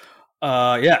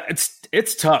 Yeah,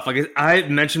 it's tough. Like I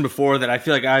mentioned before that I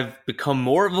feel like I've become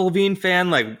more of a LaVine fan.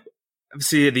 Like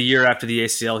obviously the year after the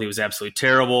ACL, he was absolutely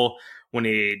terrible. When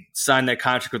he signed that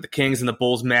contract with the Kings and the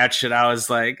Bulls matched it, I was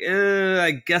like,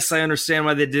 I guess I understand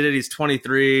why they did it. He's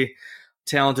 23,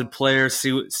 talented player.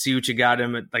 See what you got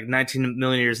him at like 19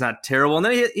 million a year is not terrible. And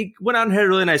then he went out and had a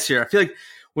really nice year. I feel like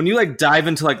when you like dive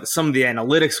into like some of the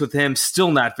analytics with him,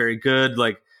 still not very good.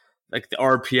 Like the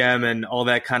RPM and all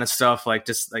that kind of stuff. Like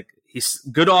just like he's a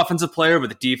good offensive player, but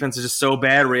the defense is just so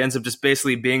bad where he ends up just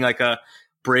basically being like a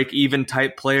break-even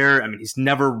type player. I mean, he's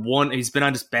never won. He's been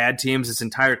on just bad teams his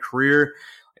entire career.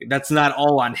 That's not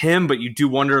all on him, but you do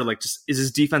wonder, like, just is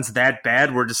his defense that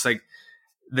bad where just like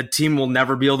the team will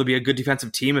never be able to be a good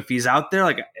defensive team if he's out there?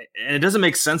 Like, and it doesn't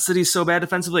make sense that he's so bad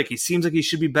defensively. Like, he seems like he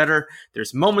should be better.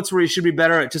 There's moments where he should be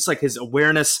better. It's just like his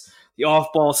awareness, the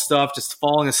off-ball stuff, just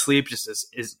falling asleep,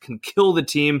 just can kill the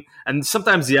team. And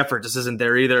sometimes the effort just isn't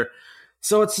there either.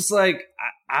 So it's just like,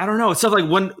 I don't know. It's stuff like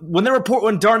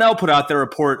when Darnell put out their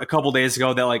report a couple days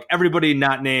ago that like everybody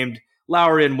not named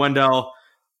Lowry and Wendell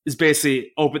is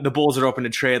basically open. The Bulls are open to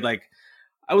trade. Like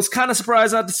I was kind of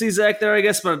surprised not to see Zach there, I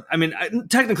guess. But I mean,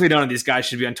 technically none of these guys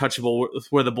should be untouchable with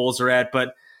where the Bulls are at.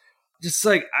 But just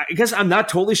like, I guess I'm not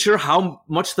totally sure how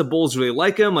much the Bulls really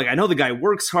like him. Like I know the guy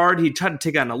works hard. He tried to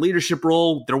take on a leadership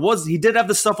role. He did have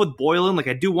the stuff with Boylan. Like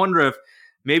I do wonder if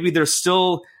maybe there's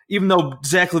still, even though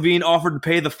Zach LaVine offered to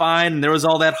pay the fine and there was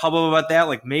all that hubbub about that,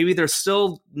 like maybe they're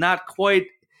still not quite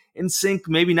in sync.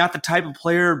 Maybe not the type of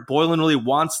player Boylan really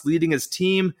wants leading his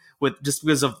team with, just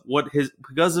because of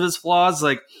his flaws.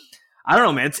 Like I don't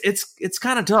know, man. It's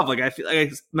kind of tough. Like I feel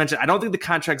like I mentioned, I don't think the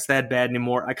contract's that bad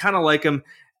anymore. I kind of like him.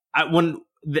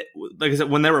 Like I said,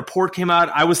 when that report came out,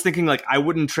 I was thinking like I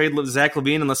wouldn't trade Zach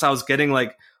LaVine unless I was getting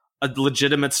like a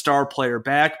legitimate star player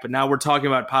back. But now we're talking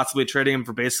about possibly trading him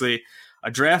for basically a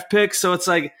draft pick. So it's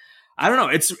like, I don't know.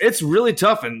 It's really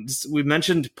tough. And we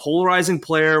mentioned polarizing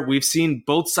player. We've seen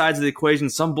both sides of the equation.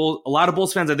 A lot of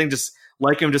Bulls fans, I think, just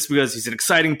like him just because he's an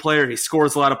exciting player. He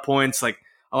scores a lot of points. Like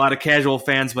a lot of casual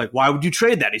fans like, why would you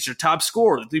trade that? He's your top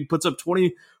scorer. He puts up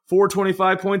 24,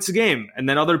 25 points a game. And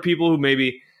then other people who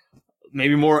maybe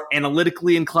more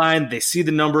analytically inclined, they see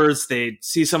the numbers, they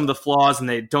see some of the flaws, and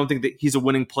they don't think that he's a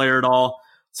winning player at all.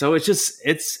 So I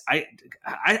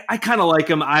kind of like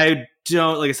him. I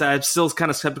don't, like I said, I'm still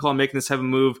kind of skeptical on making this type of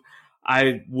move.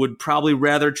 I would probably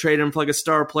rather trade him for like a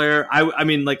star player. I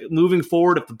mean, like moving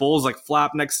forward, if the Bulls like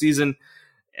flop next season,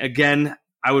 again,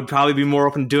 I would probably be more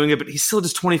open to doing it, but he's still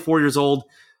just 24 years old.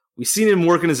 We've seen him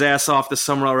working his ass off this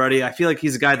summer already. I feel like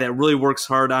he's a guy that really works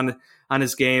hard on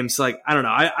his game. So like, I don't know.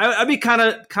 I'd be kind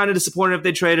of disappointed if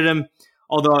they traded him.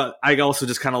 Although I also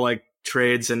just kind of like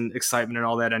trades and excitement and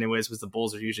all that anyways, because the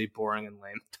Bulls are usually boring and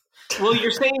lame. Well,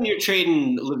 you're saying you're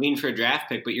trading LaVine for a draft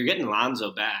pick, but you're getting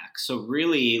Lonzo back. So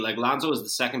really, like Lonzo was the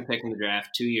second pick in the draft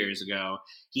 2 years ago.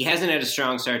 He hasn't had a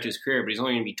strong start to his career, but he's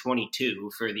only going to be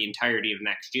 22 for the entirety of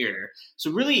next year.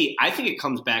 So really, I think it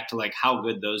comes back to like how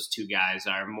good those two guys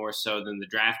are more so than the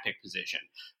draft pick position.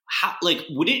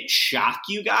 Would it shock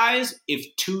you guys if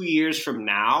 2 years from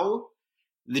now,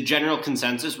 the general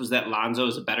consensus was that Lonzo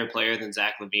is a better player than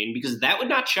Zach LaVine? Because that would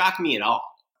not shock me at all.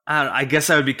 I guess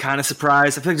I would be kind of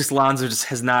surprised. I feel like just Lonzo just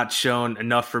has not shown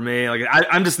enough for me. Like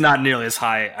I'm just not nearly as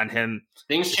high on him.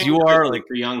 Things change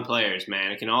for young players,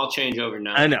 man. It can all change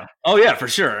overnight. I know. Oh yeah, for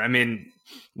sure. I mean,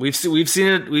 we've seen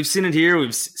it. We've seen it here.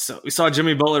 We saw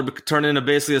Jimmy Butler turn into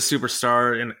basically a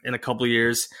superstar in a couple of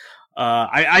years.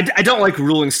 I don't like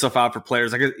ruling stuff out for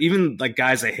players. Like even like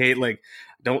guys I hate. Like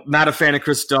not a fan of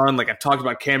Chris Dunn. Like I've talked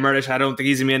about Cam Reddish. I don't think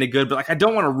he's gonna be any good. But like I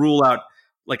don't want to rule out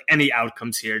like any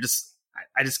outcomes here.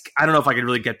 I don't know if I could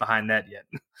really get behind that yet.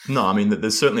 No, I mean,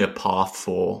 there's certainly a path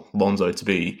for Lonzo to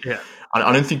be. Yeah.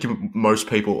 I don't think most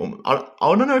people. I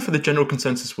don't know if the general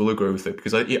consensus will agree with it,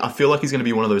 because I feel like he's going to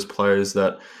be one of those players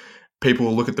that people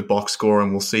will look at the box score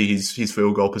and will see his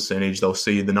field goal percentage. They'll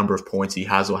see the number of points he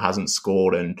has or hasn't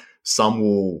scored, and some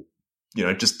will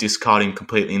just discard him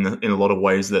completely in a lot of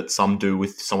ways that some do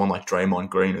with someone like Draymond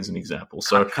Green as an example.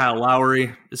 So Kyle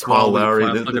Lowry as Kyle well. Lowry,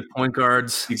 Look at point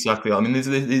guards. Exactly. I mean,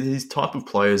 these type of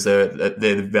players,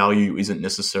 their value isn't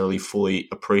necessarily fully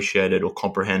appreciated or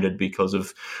comprehended because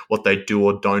of what they do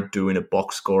or don't do in a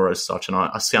box score as such. And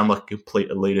I sound like a complete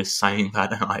elitist saying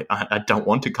that, and I don't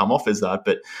want to come off as that.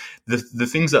 But the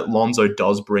things that Lonzo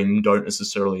does bring don't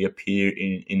necessarily appear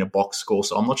in a box score.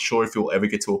 So I'm not sure if he'll ever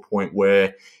get to a point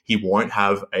where he won't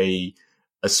have a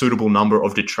suitable number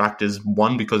of detractors,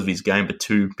 one, because of his game, but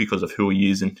two, because of who he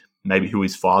is and maybe who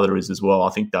his father is as well. I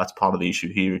think that's part of the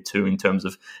issue here too, in terms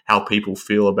of how people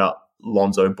feel about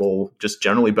Lonzo Ball just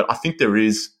generally. But I think there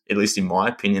is, at least in my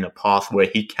opinion, a path where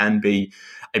he can be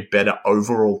a better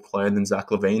overall player than Zach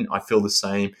LaVine. I feel the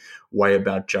same way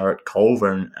about Jarrett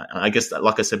Culver. And I guess that,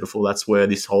 like I said before, that's where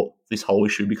this whole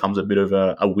issue becomes a bit of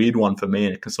a weird one for me,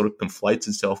 and it sort of conflates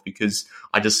itself because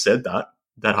I just said that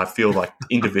I feel like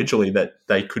individually that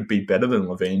they could be better than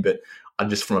LaVine, but I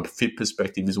just from a fit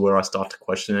perspective is where I start to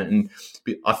question it. And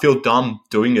I feel dumb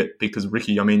doing it because,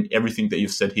 Ricky, I mean, everything that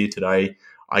you've said here today,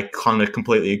 I kind of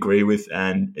completely agree with,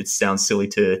 and it sounds silly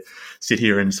to sit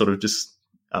here and sort of just,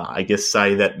 I guess,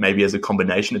 say that maybe as a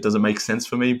combination it doesn't make sense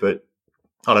for me, but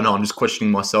I don't know, I'm just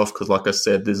questioning myself because, like I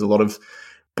said, there's a lot of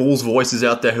Bulls voices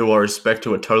out there who I respect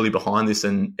who are totally behind this,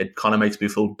 and it kind of makes me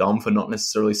feel dumb for not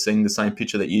necessarily seeing the same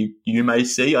picture that you may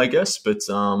see, I guess. But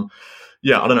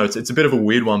yeah, I don't know. It's a bit of a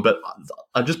weird one, but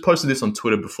I just posted this on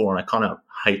Twitter before, and I kind of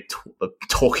hate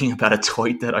talking about a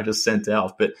tweet that I just sent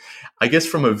out. But I guess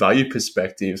from a value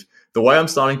perspective, the way I'm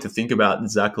starting to think about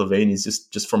Zach LaVine is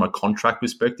just from a contract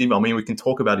perspective. I mean, we can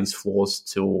talk about his flaws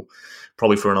till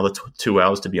probably for another 2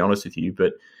 hours, to be honest with you,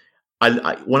 but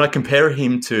when I compare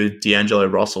him to D'Angelo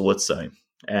Russell, let's say,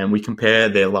 and we compare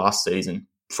their last season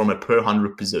from a per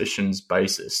 100 possessions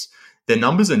basis, their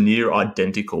numbers are near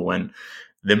identical. And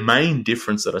the main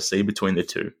difference that I see between the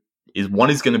two is one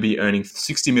is going to be earning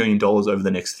 $60 million over the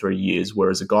next 3 years,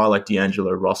 whereas a guy like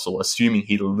D'Angelo Russell, assuming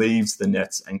he leaves the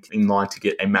Nets and in line to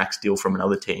get a max deal from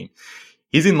another team,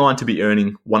 he's in line to be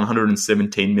earning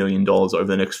 $117 million over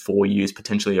the next 4 years,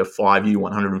 potentially a 5-year,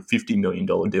 $150 million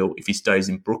deal if he stays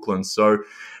in Brooklyn. So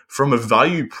from a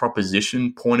value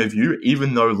proposition point of view,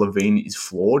 even though LaVine is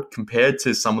flawed compared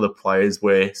to some of the players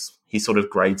where he sort of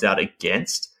grades out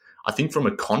against, I think from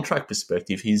a contract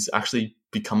perspective, he's actually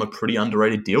become a pretty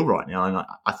underrated deal right now. And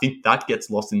I think that gets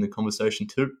lost in the conversation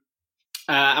too.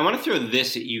 I want to throw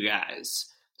this at you guys.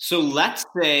 So let's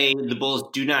say the Bulls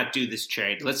do not do this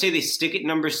trade. Let's say they stick at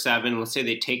number 7. Let's say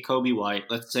they take Kobe White.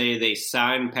 Let's say they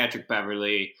sign Patrick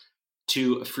Beverley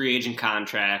to a free agent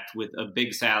contract with a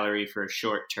big salary for a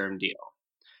short-term deal.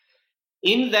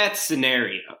 In that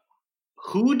scenario,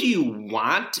 who do you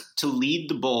want to lead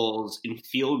the Bulls in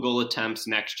field goal attempts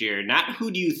next year? Not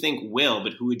who do you think will,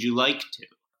 but who would you like to?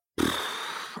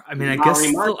 I mean, I guess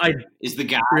is the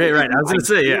guy right. I was going to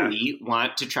say, yeah,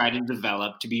 want to try to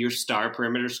develop to be your star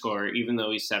perimeter scorer, even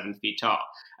though he's 7 feet tall.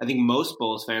 I think most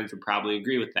Bulls fans would probably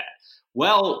agree with that.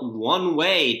 Well, one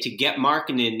way to get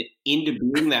Markkanen into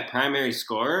being that primary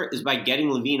scorer is by getting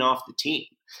LaVine off the team,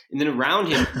 and then around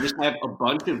him you just have a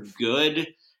bunch of good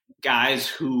guys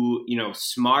who,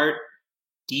 smart,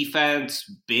 defense,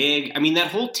 big. I mean,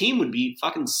 that whole team would be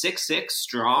fucking 6'6",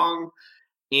 strong,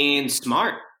 and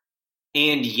smart.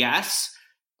 And yes,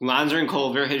 Lonzo and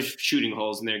Culver have shooting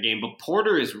holes in their game, but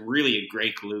Porter is really a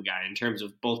great glue guy in terms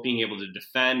of both being able to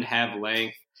defend, have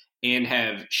length, and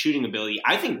have shooting ability.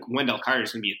 I think Wendell Carter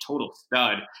is going to be a total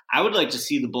stud. I would like to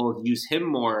see the Bulls use him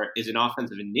more as an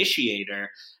offensive initiator,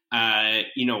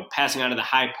 passing out of the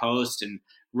high post and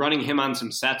running him on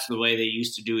some sets the way they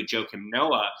used to do with Joakim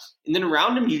Noah. And then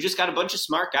around him, you just got a bunch of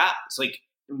smart guys. Like,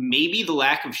 maybe the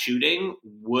lack of shooting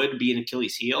would be an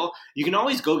Achilles heel. You can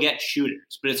always go get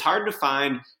shooters, but it's hard to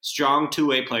find strong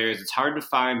two-way players. It's hard to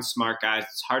find smart guys.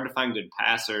 It's hard to find good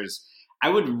passers. I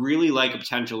would really like a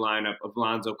potential lineup of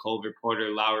Lonzo, Culver,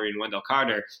 Porter, Lowry, and Wendell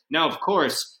Carter. Now, of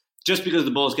course, just because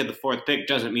the Bulls get the 4th pick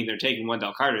doesn't mean they're taking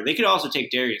Wendell Carter. They could also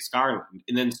take Darius Garland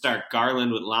and then start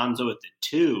Garland with Lonzo at the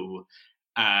 2.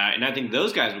 And I think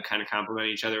those guys would kind of complement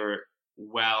each other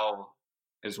well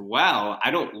as well. I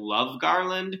don't love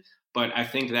Garland, but I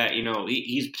think that,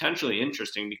 he's potentially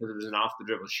interesting because of his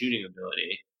off-the-dribble shooting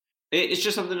ability. It's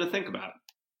just something to think about.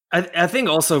 I think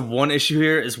also one issue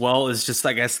here as well is just,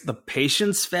 I guess, the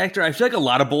patience factor. I feel like a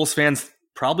lot of Bulls fans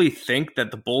probably think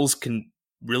that the Bulls can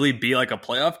really be like a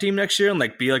playoff team next year and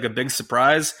like be like a big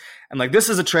surprise. And like this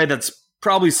is a trade that's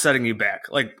probably setting you back.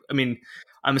 Like, I mean,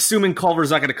 I'm assuming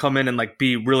Culver's not going to come in and like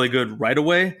be really good right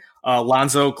away.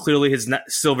 Lonzo clearly is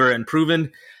still very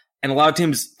unproven. And a lot of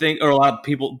teams think, or a lot of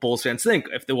people, Bulls fans think,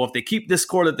 if they keep this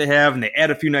core that they have and they add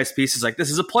a few nice pieces, like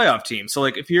this is a playoff team. So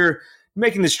like if you're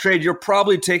making this trade, you're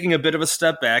probably taking a bit of a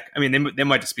step back. I mean, they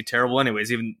might just be terrible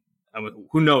anyways. Even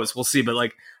who knows? We'll see. But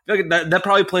like I feel like that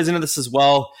probably plays into this as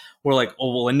well. We're like,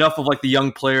 oh well, enough of like the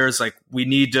young players. Like we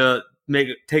need to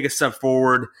take a step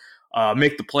forward,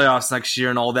 make the playoffs next year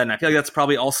and all that. And I feel like that's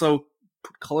probably also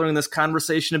coloring this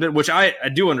conversation a bit, which I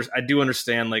do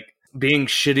understand. Like being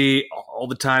shitty all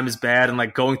the time is bad, and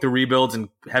like going through rebuilds and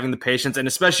having the patience, and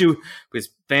especially because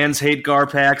fans hate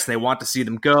Garpax and they want to see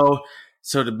them go.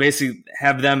 So to basically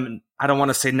have them, I don't want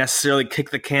to say necessarily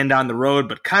kick the can down the road,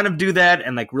 but kind of do that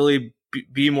and like really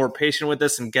be more patient with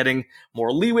this and getting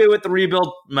more leeway with the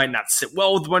rebuild might not sit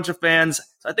well with a bunch of fans.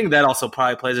 So I think that also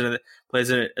probably plays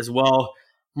in it as well.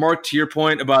 Mark, to your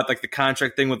point about like the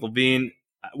contract thing with LaVine,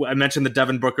 I mentioned the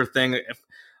Devin Booker thing. If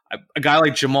a guy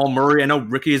like Jamal Murray, I know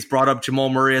Ricky has brought up Jamal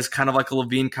Murray as kind of like a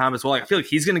LaVine comp as well. Like, I feel like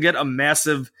he's going to get a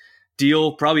massive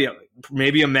deal, probably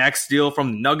maybe a max deal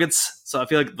from the Nuggets. So I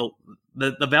feel like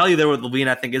the value there with LaVine,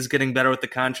 I think, is getting better with the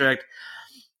contract.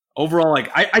 Overall, like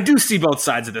I do see both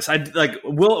sides of this. Will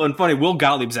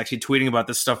Gottlieb's actually tweeting about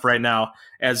this stuff right now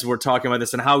as we're talking about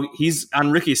this and how he's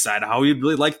on Ricky's side, how he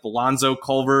really liked the Lonzo,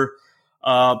 Culver,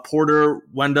 Porter,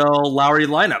 Wendell, Lowry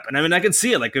lineup. And I mean, I can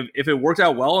see it. Like if it worked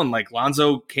out well and like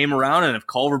Lonzo came around and if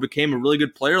Culver became a really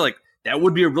good player, like that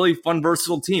would be a really fun,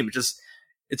 versatile team.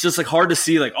 It's just like hard to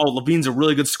see like, oh, LaVine's a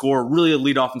really good scorer, really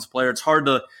elite offensive player. It's hard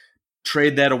to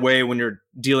trade that away when you're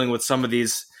dealing with some of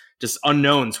these just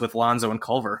unknowns with Lonzo and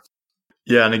Culver.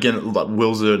 Yeah, and again,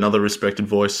 Will's another respected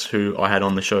voice who I had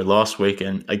on the show last week.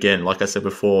 And again, like I said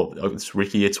before, it's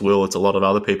Ricky, it's Will, it's a lot of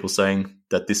other people saying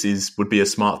that would be a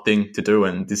smart thing to do.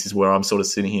 And this is where I'm sort of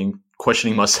sitting here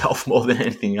questioning myself more than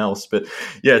anything else. But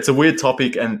yeah, it's a weird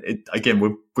topic. And again,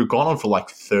 we've gone on for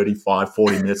like 35,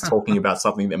 40 minutes talking about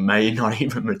something that may not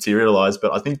even materialize.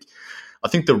 But I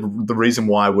think the reason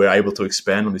why we're able to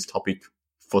expand on this topic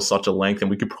for such a length, and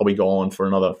we could probably go on for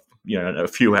another a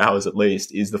few hours at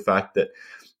least, is the fact that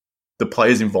the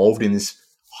players involved in this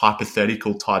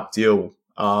hypothetical type deal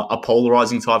are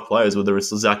polarizing type players, whether it's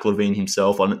Zach LaVine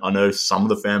himself. I know some of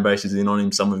the fan base is in on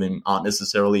him, some of them aren't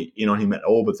necessarily in on him at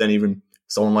all, but then even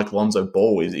someone like Lonzo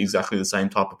Ball is exactly the same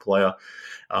type of player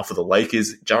for the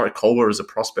Lakers. Jarrett Culver is a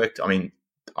prospect. I mean,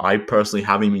 I personally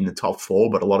have him in the top 4,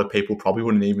 but a lot of people probably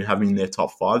wouldn't even have him in their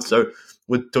top 5. So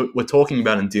we're talking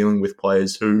about and dealing with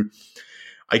players who,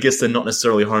 I guess, they're not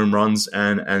necessarily home runs,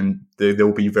 and there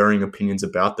will be varying opinions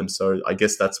about them. So I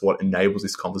guess that's what enables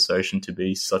this conversation to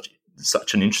be such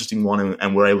an interesting one,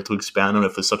 and we're able to expand on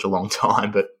it for such a long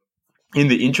time. But in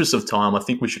the interest of time, I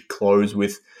think we should close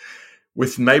with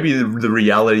maybe the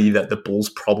reality that the Bulls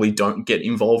probably don't get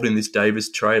involved in this Davis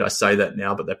trade. I say that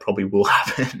now, but that probably will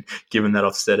happen, given that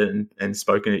I've said it and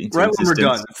spoken it into existence. Right when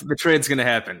we're done, the trade's going to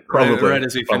happen. Probably, right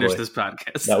as we finish this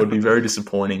podcast. That would be very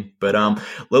disappointing. But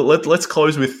let's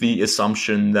close with the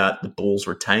assumption that the Bulls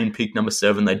retain pick number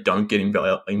 7. They don't get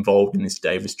involved in this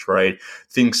Davis trade.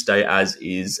 Things stay as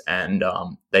is, and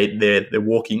they're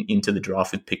walking into the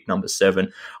draft with pick number 7.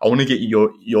 I want to get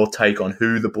your take on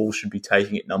who the Bulls should be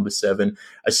taking at number 7.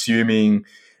 Assuming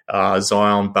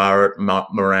Zion, Barrett,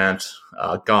 Morant,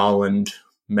 Garland,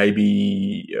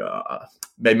 maybe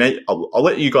I'll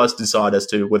let you guys decide as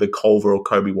to whether Culver or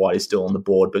Kobe White is still on the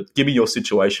board, but give me your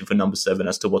situation for number 7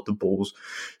 as to what the Bulls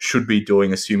should be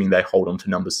doing, assuming they hold on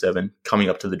to number 7 coming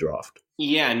up to the draft.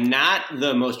 Yeah, not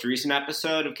the most recent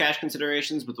episode of Cash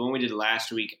Considerations, but the one we did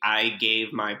last week, I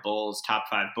gave my Bulls top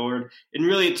 5 board. And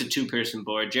really, it's a 2-person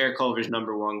board. Jarrett Culver's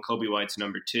number 1, Kobe White's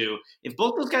number 2. If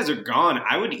both those guys are gone,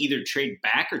 I would either trade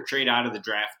back or trade out of the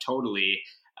draft totally.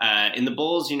 In the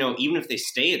Bulls, even if they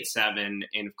stay at 7 and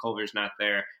if Culver's not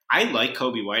there, I like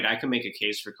Kobe White. I can make a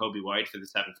case for Kobe White for the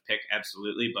 7th pick,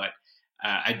 absolutely. But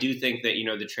I do think that,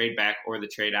 the trade back or the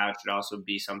trade out should also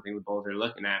be something the Bulls are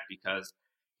looking at because,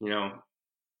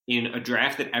 in a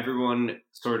draft that everyone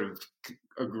sort of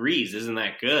agrees isn't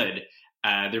that good,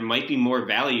 there might be more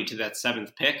value to that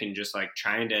 7th pick and just like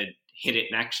trying to hit it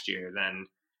next year than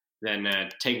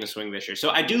taking a swing this year. So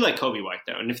I do like Kobe White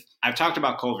though. And I've talked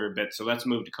about Culver a bit, so let's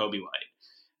move to Kobe White.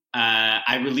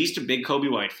 I released a big Kobe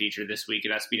White feature this week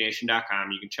at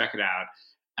SBNation.com. You can check it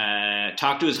out.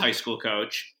 Talked to his high school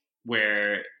coach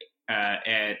where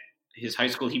at his high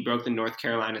school, he broke the North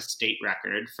Carolina state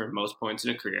record for most points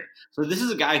in a career. So this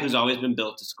is a guy who's always been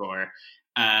built to score.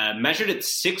 Measured at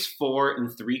 6'4" and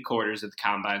 3/4 at the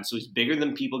combine, so he's bigger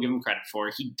than people give him credit for.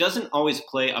 He doesn't always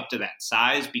play up to that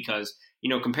size because,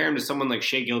 compare him to someone like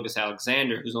Shai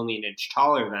Gilgeous-Alexander, who's only an inch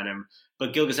taller than him,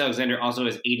 but Gilgeous-Alexander also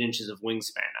has 8 inches of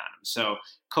wingspan on him. So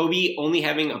Kobe only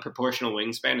having a proportional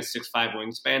wingspan, a 6'5"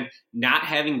 wingspan, not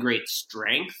having great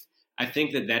strength, I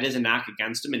think that is a knock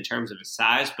against him in terms of his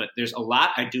size, but there's a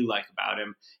lot I do like about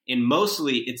him. And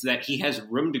mostly it's that he has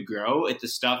room to grow at the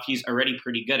stuff he's already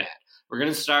pretty good at. We're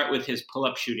going to start with his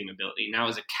pull-up shooting ability. Now,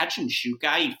 as a catch-and-shoot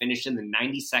guy, he finished in the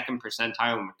 92nd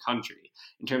percentile in the country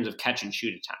in terms of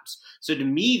catch-and-shoot attempts. So to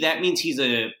me, that means he's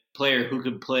a player who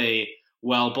could play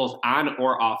well both on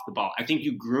or off the ball. I think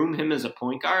you groom him as a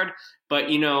point guard, but,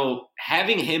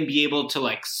 having him be able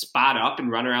to, spot up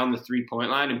and run around the three-point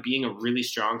line and being a really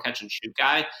strong catch-and-shoot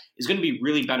guy is going to be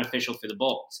really beneficial for the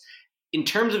Bulls. In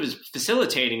terms of his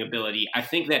facilitating ability, I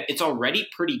think that it's already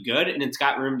pretty good and it's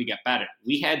got room to get better.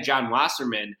 We had John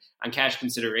Wasserman on Cash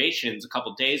Considerations a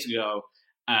couple days ago,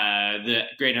 the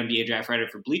great NBA draft writer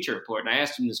for Bleacher Report, and I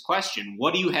asked him this question: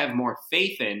 what do you have more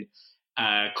faith in,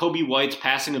 Kobe White's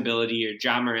passing ability or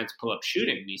Ja Morant's pull-up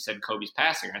shooting? And he said Kobe's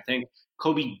passing. I think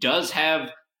Kobe does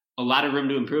have a lot of room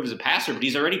to improve as a passer, but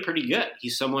he's already pretty good.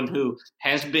 He's someone who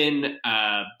has been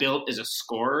built as a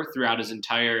scorer throughout his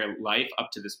entire life up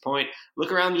to this point.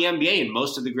 Look around the NBA and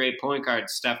most of the great point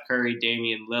guards, Steph Curry,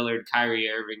 Damian Lillard, Kyrie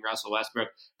Irving, Russell Westbrook,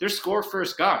 they're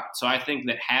score-first guards. So I think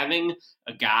that having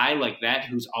a guy like that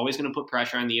who's always going to put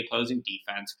pressure on the opposing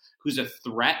defense, who's a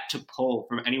threat to pull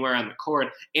from anywhere on the court,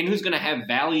 and who's going to have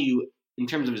value in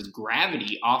terms of his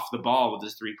gravity off the ball with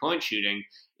his three-point shooting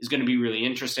is going to be really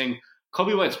interesting.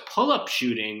 Kobe White's pull-up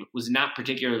shooting was not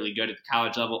particularly good at the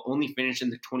college level, only finished in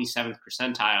the 27th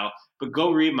percentile. But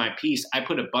go read my piece. I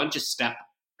put a bunch of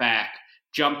step-back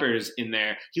jumpers in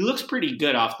there. He looks pretty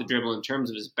good off the dribble in terms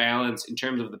of his balance, in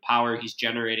terms of the power he's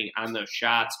generating on those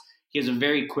shots. He has a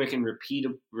very quick and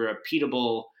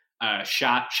repeatable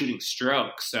shooting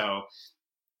stroke. So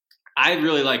I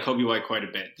really like Kobe White quite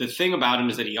a bit. The thing about him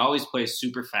is that he always plays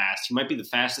super fast. He might be the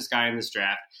fastest guy in this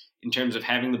draft in terms of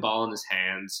having the ball in his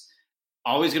hands.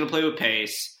 Always going to play with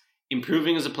pace,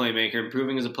 improving as a playmaker,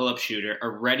 improving as a pull-up shooter,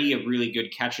 already a really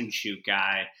good catch-and-shoot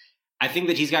guy. I think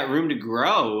that he's got room to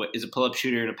grow as a pull-up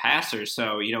shooter and a passer.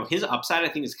 So, his upside, I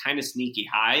think, is kind of sneaky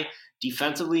high.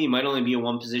 Defensively, he might only be a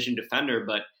one-position defender,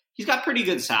 but he's got pretty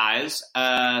good size.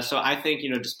 So I think,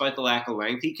 despite the lack of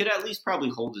length, he could at least probably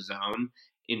hold his own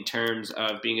in terms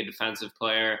of being a defensive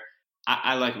player.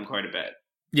 I like him quite a bit.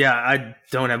 Yeah, I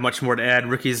don't have much more to add.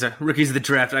 Ricky's the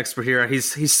draft expert here.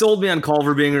 He's sold me on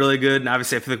Culver being really good, and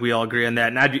obviously I feel like we all agree on that.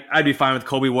 And I'd be fine with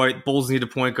Kobe White. Bulls need a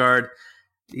point guard.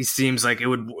 He seems like it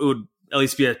would at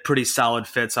least be a pretty solid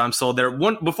fit. So I'm sold there.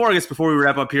 Before we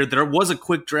wrap up here, there was a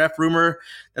quick draft rumor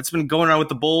that's been going around with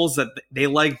the Bulls that they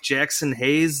like Jackson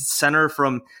Hayes, center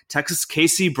from Texas.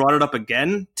 Casey brought it up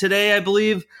again today, I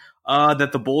believe.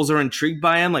 That the Bulls are intrigued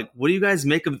by him. Like, what do you guys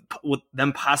make of with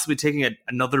them possibly taking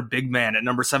another big man at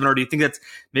number 7? Or do you think that's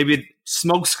maybe a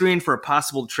smokescreen for a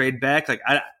possible trade back? Like,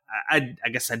 I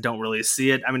guess I don't really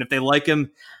see it. I mean, if they like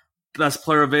him, best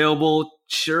player available,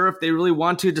 sure. If they really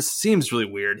want to, it just seems really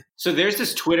weird. So there's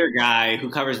this Twitter guy who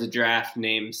covers the draft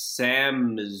named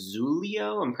Sam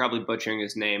Mazzulio. I'm probably butchering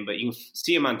his name, but you can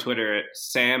see him on Twitter at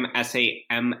Sam,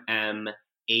 SAMM.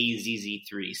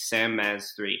 AZZ3, Sam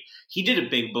Maz 3. He did a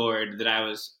big board that I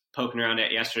was poking around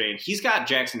at yesterday, and he's got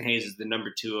Jackson Hayes as the number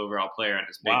 2 overall player on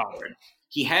his big board.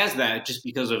 He has that just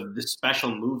because of the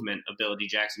special movement ability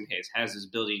Jackson Hayes has. His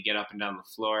ability to get up and down the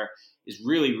floor is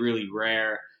really, really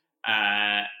rare.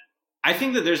 I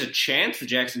think that there's a chance that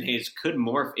Jackson Hayes could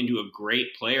morph into a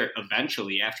great player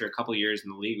eventually after a couple years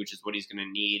in the league, which is what he's going to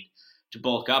need to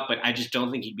bulk up. But I just don't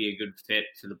think he'd be a good fit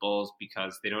for the Bulls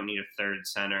because they don't need a third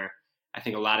center. I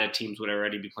think a lot of teams would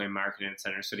already be playing Markkanen at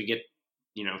center. So to get,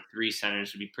 3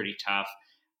 centers would be pretty tough.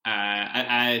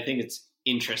 I think it's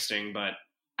interesting, but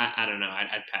I don't know.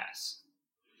 I'd pass.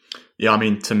 Yeah, I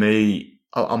mean, to me,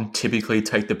 I'm typically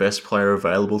take the best player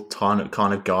available kind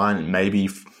of guy, and maybe,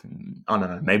 I don't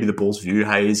know, maybe the Bulls view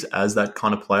Hayes as that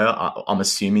kind of player. I'm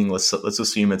assuming, let's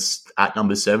assume it's at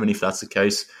number 7. If that's the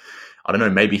case, I don't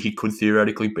know, maybe he could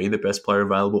theoretically be the best player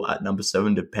available at number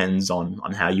 7. Depends on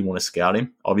how you want to scout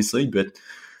him, obviously. But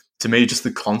to me, just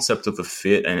the concept of the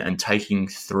fit and taking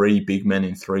 3 big men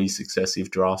in 3 successive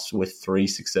drafts with 3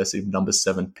 successive number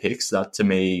 7 picks, that to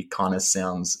me kind of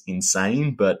sounds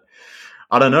insane. But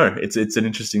I don't know. It's an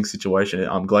interesting situation.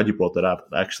 I'm glad you brought that up,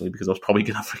 actually, because I was probably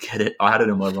going to forget it. I had it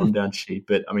in my rundown sheet.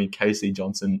 But, I mean, Casey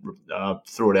Johnson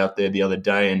threw it out there the other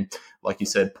day and, like you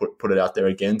said, put it out there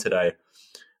again today.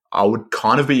 I would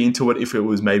kind of be into it if it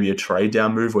was maybe a trade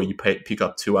down move where you pick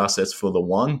up 2 assets for the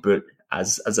 1, but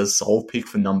as a sole pick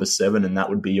for number 7, and that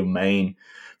would be your main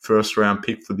first round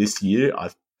pick for this year, I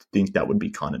think that would be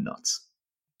kind of nuts.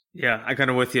 Yeah, I kind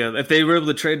of with you. If they were able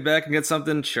to trade back and get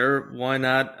something, sure, why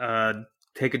not?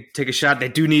 Take a shot. They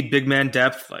do need big man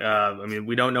depth. I mean,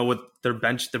 we don't know what their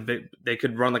bench. They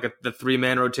could run like the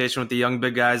 3-man rotation with the young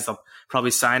big guys. They'll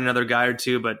probably sign another guy or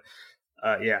two. But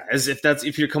yeah, as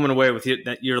if you're coming away with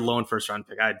your lone first round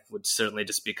pick, I would certainly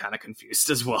just be kind of confused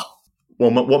as well.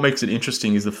 Well, what makes it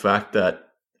interesting is the fact that,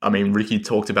 I mean, Ricky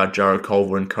talked about Jared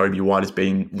Culver and Kobe White as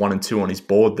being 1 and 2 on his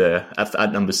board there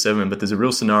at number 7, but there's a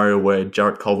real scenario where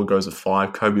Jared Culver goes at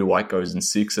 5, Kobe White goes in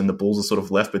 6, and the Bulls are sort of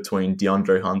left between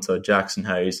DeAndre Hunter, Jackson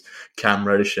Hayes, Cam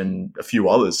Reddish, and a few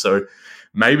others. So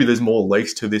maybe there's more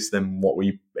leaks to this than what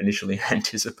we initially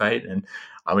anticipate. And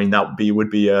I mean, that would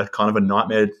be a kind of a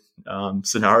nightmare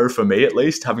scenario for me, at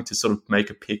least, having to sort of make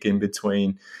a pick in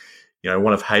between,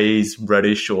 one of Hayes,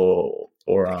 Reddish, or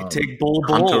take Bull.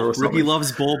 Ricky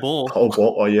loves Bull.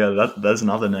 Oh yeah, that's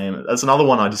another name. That's another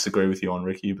one I disagree with you on,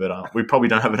 Ricky. But we probably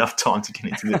don't have enough time to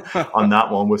get into on that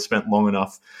one. We've spent long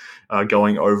enough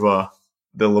going over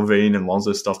the LaVine and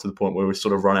Lonzo stuff to the point where we've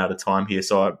sort of run out of time here.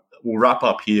 So we'll wrap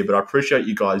up here. But I appreciate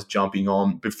you guys jumping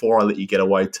on. Before I let you get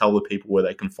away, tell the people where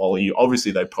they can follow you.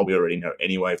 Obviously, they probably already know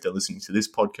anyway if they're listening to this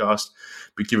podcast.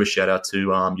 But give a shout out to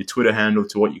your Twitter handle,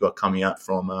 to what you got coming out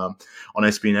from on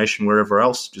SB Nation, wherever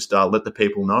else. Just let the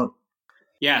people know.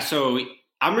 Yeah, so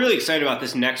I'm really excited about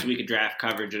this next week of draft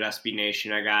coverage at SB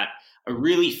Nation. I got a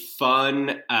really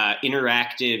fun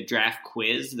interactive draft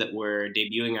quiz that we're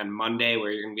debuting on Monday,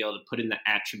 where you're going to be able to put in the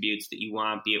attributes that you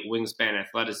want, be it wingspan,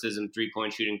 athleticism,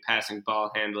 three-point shooting, passing,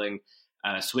 ball handling,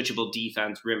 switchable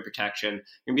defense, rim protection.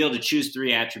 You're going to be able to choose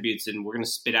 3 attributes, and we're going to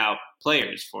spit out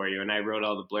players for you. And I wrote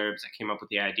all the blurbs. I came up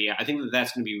with the idea. I think that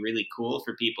that's going to be really cool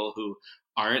for people who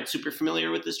aren't super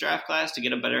familiar with this draft class to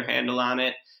get a better handle on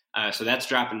it. So that's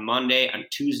dropping Monday. On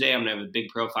Tuesday, I'm going to have a big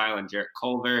profile on Jared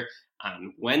Culver.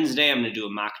 On Wednesday, I'm going to do a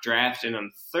mock draft. And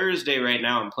on Thursday right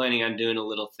now, I'm planning on doing a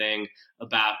little thing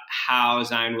about how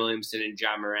Zion Williamson and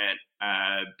Ja Morant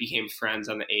became friends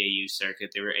on the AAU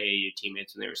circuit. They were AAU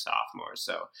teammates when they were sophomores.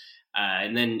 So,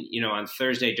 and then, on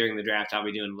Thursday during the draft, I'll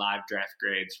be doing live draft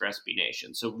grades for SB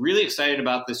Nation. So really excited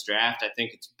about this draft. I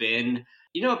think it's been,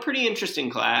 a pretty interesting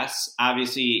class.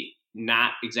 Obviously,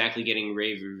 not exactly getting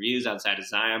rave reviews outside of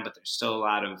Zion, but there's still a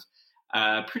lot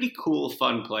of pretty cool,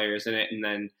 fun players in it. And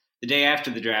then the day after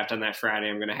the draft on that Friday,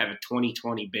 I'm going to have a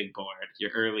 2020 big board,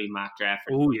 your early mock draft.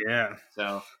 Oh, yeah.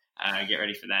 So get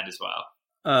ready for that as well.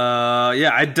 Yeah,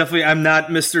 I'm not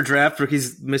Mr. Draft.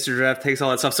 Ricky's Mr. Draft takes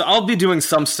all that stuff. So I'll be doing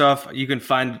some stuff. You can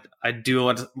find, I do a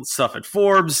lot of stuff at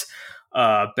Forbes,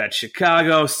 Bet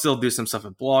Chicago, still do some stuff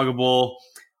at Bloggable,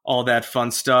 all that fun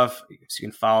stuff. So you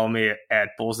can follow me at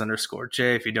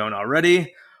Bulls_J if you don't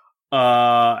already.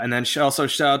 And then also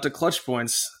shout out to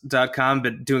clutchpoints.com,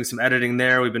 been doing some editing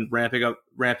there. We've been ramping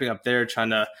up there, trying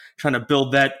to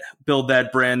build that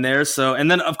brand there. So, and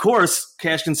then of course,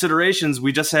 Cash Considerations.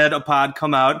 We just had a pod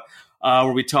come out,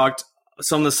 where we talked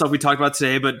some of the stuff we talked about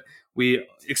today, but we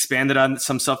expanded on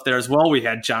some stuff there as well. We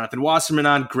had Jonathan Wasserman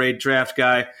on, great draft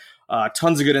guy,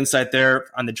 tons of good insight there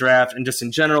on the draft. And just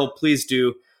in general, please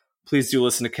do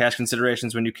listen to Cash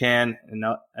Considerations when you can.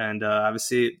 And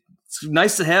obviously, it's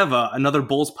nice to have another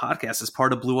Bulls podcast as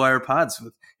part of Blue Wire Pods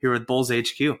here at Bulls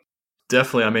HQ.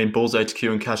 Definitely. I mean, Bulls HQ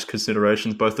and Cash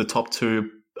Considerations, both the top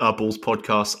 2 Bulls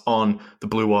podcasts on the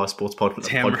Blue Wire Sports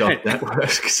Podcast Network.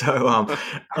 So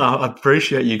I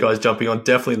appreciate you guys jumping on.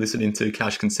 Definitely listening to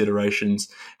Cash Considerations.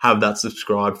 Have that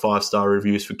subscribe, 5-star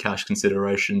reviews for Cash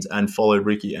Considerations, and follow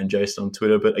Ricky and Jason on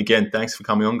Twitter. But again, thanks for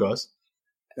coming on, guys.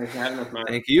 Thanks for having us, man.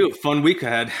 Thank you. Fun week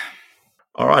ahead.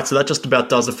 All right, so that just about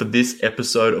does it for this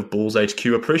episode of Bulls HQ.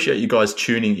 Appreciate you guys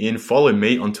tuning in. Follow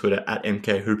me on Twitter at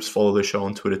MKHoops. Follow the show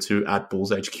on Twitter too at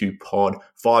Bulls HQ Pod.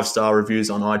 5-star reviews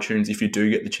on iTunes if you do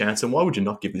get the chance. And why would you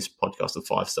not give this podcast a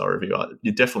 5-star review?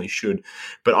 You definitely should.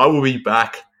 But I will be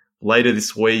back later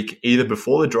this week, either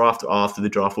before the draft or after the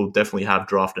draft. We'll definitely have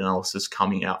draft analysis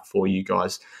coming out for you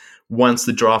guys once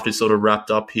the draft is sort of wrapped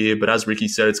up here. But as Ricky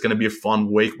said, it's going to be a fun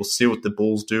week. We'll see what the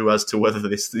Bulls do as to whether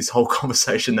this whole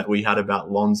conversation that we had about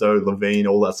Lonzo, LaVine,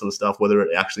 all that sort of stuff, whether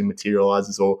it actually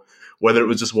materializes or whether it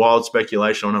was just wild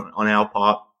speculation on our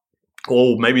part.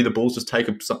 Or maybe the Bulls just take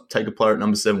a player at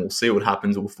number 7. We'll see what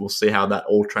happens. We'll see how that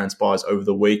all transpires over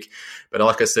the week. But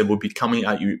like I said, we'll be coming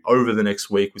at you over the next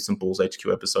week with some Bulls HQ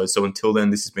episodes. So until then,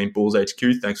 this has been Bulls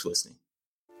HQ. Thanks for listening.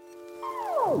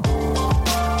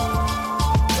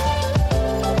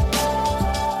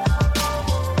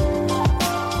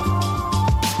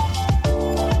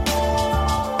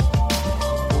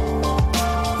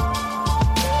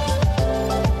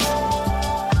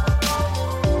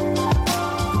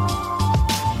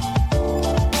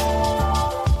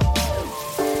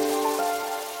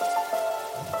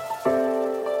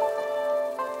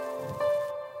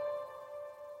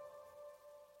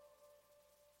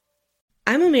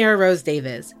 I'm Mira Rose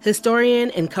Davis, historian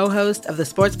and co-host of the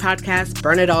sports podcast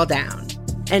Burn It All Down.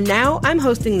 And now I'm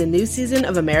hosting the new season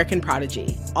of American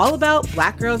Prodigy, all about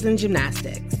Black girls in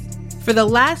gymnastics. For the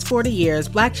last 40 years,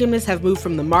 Black gymnasts have moved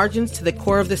from the margins to the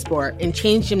core of the sport and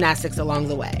changed gymnastics along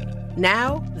the way.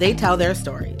 Now, they tell their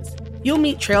stories. You'll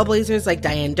meet trailblazers like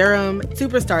Diane Durham,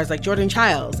 superstars like Jordan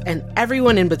Childs, and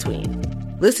everyone in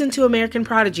between. Listen to American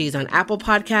Prodigies on Apple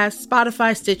Podcasts,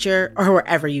 Spotify, Stitcher, or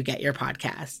wherever you get your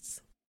podcasts.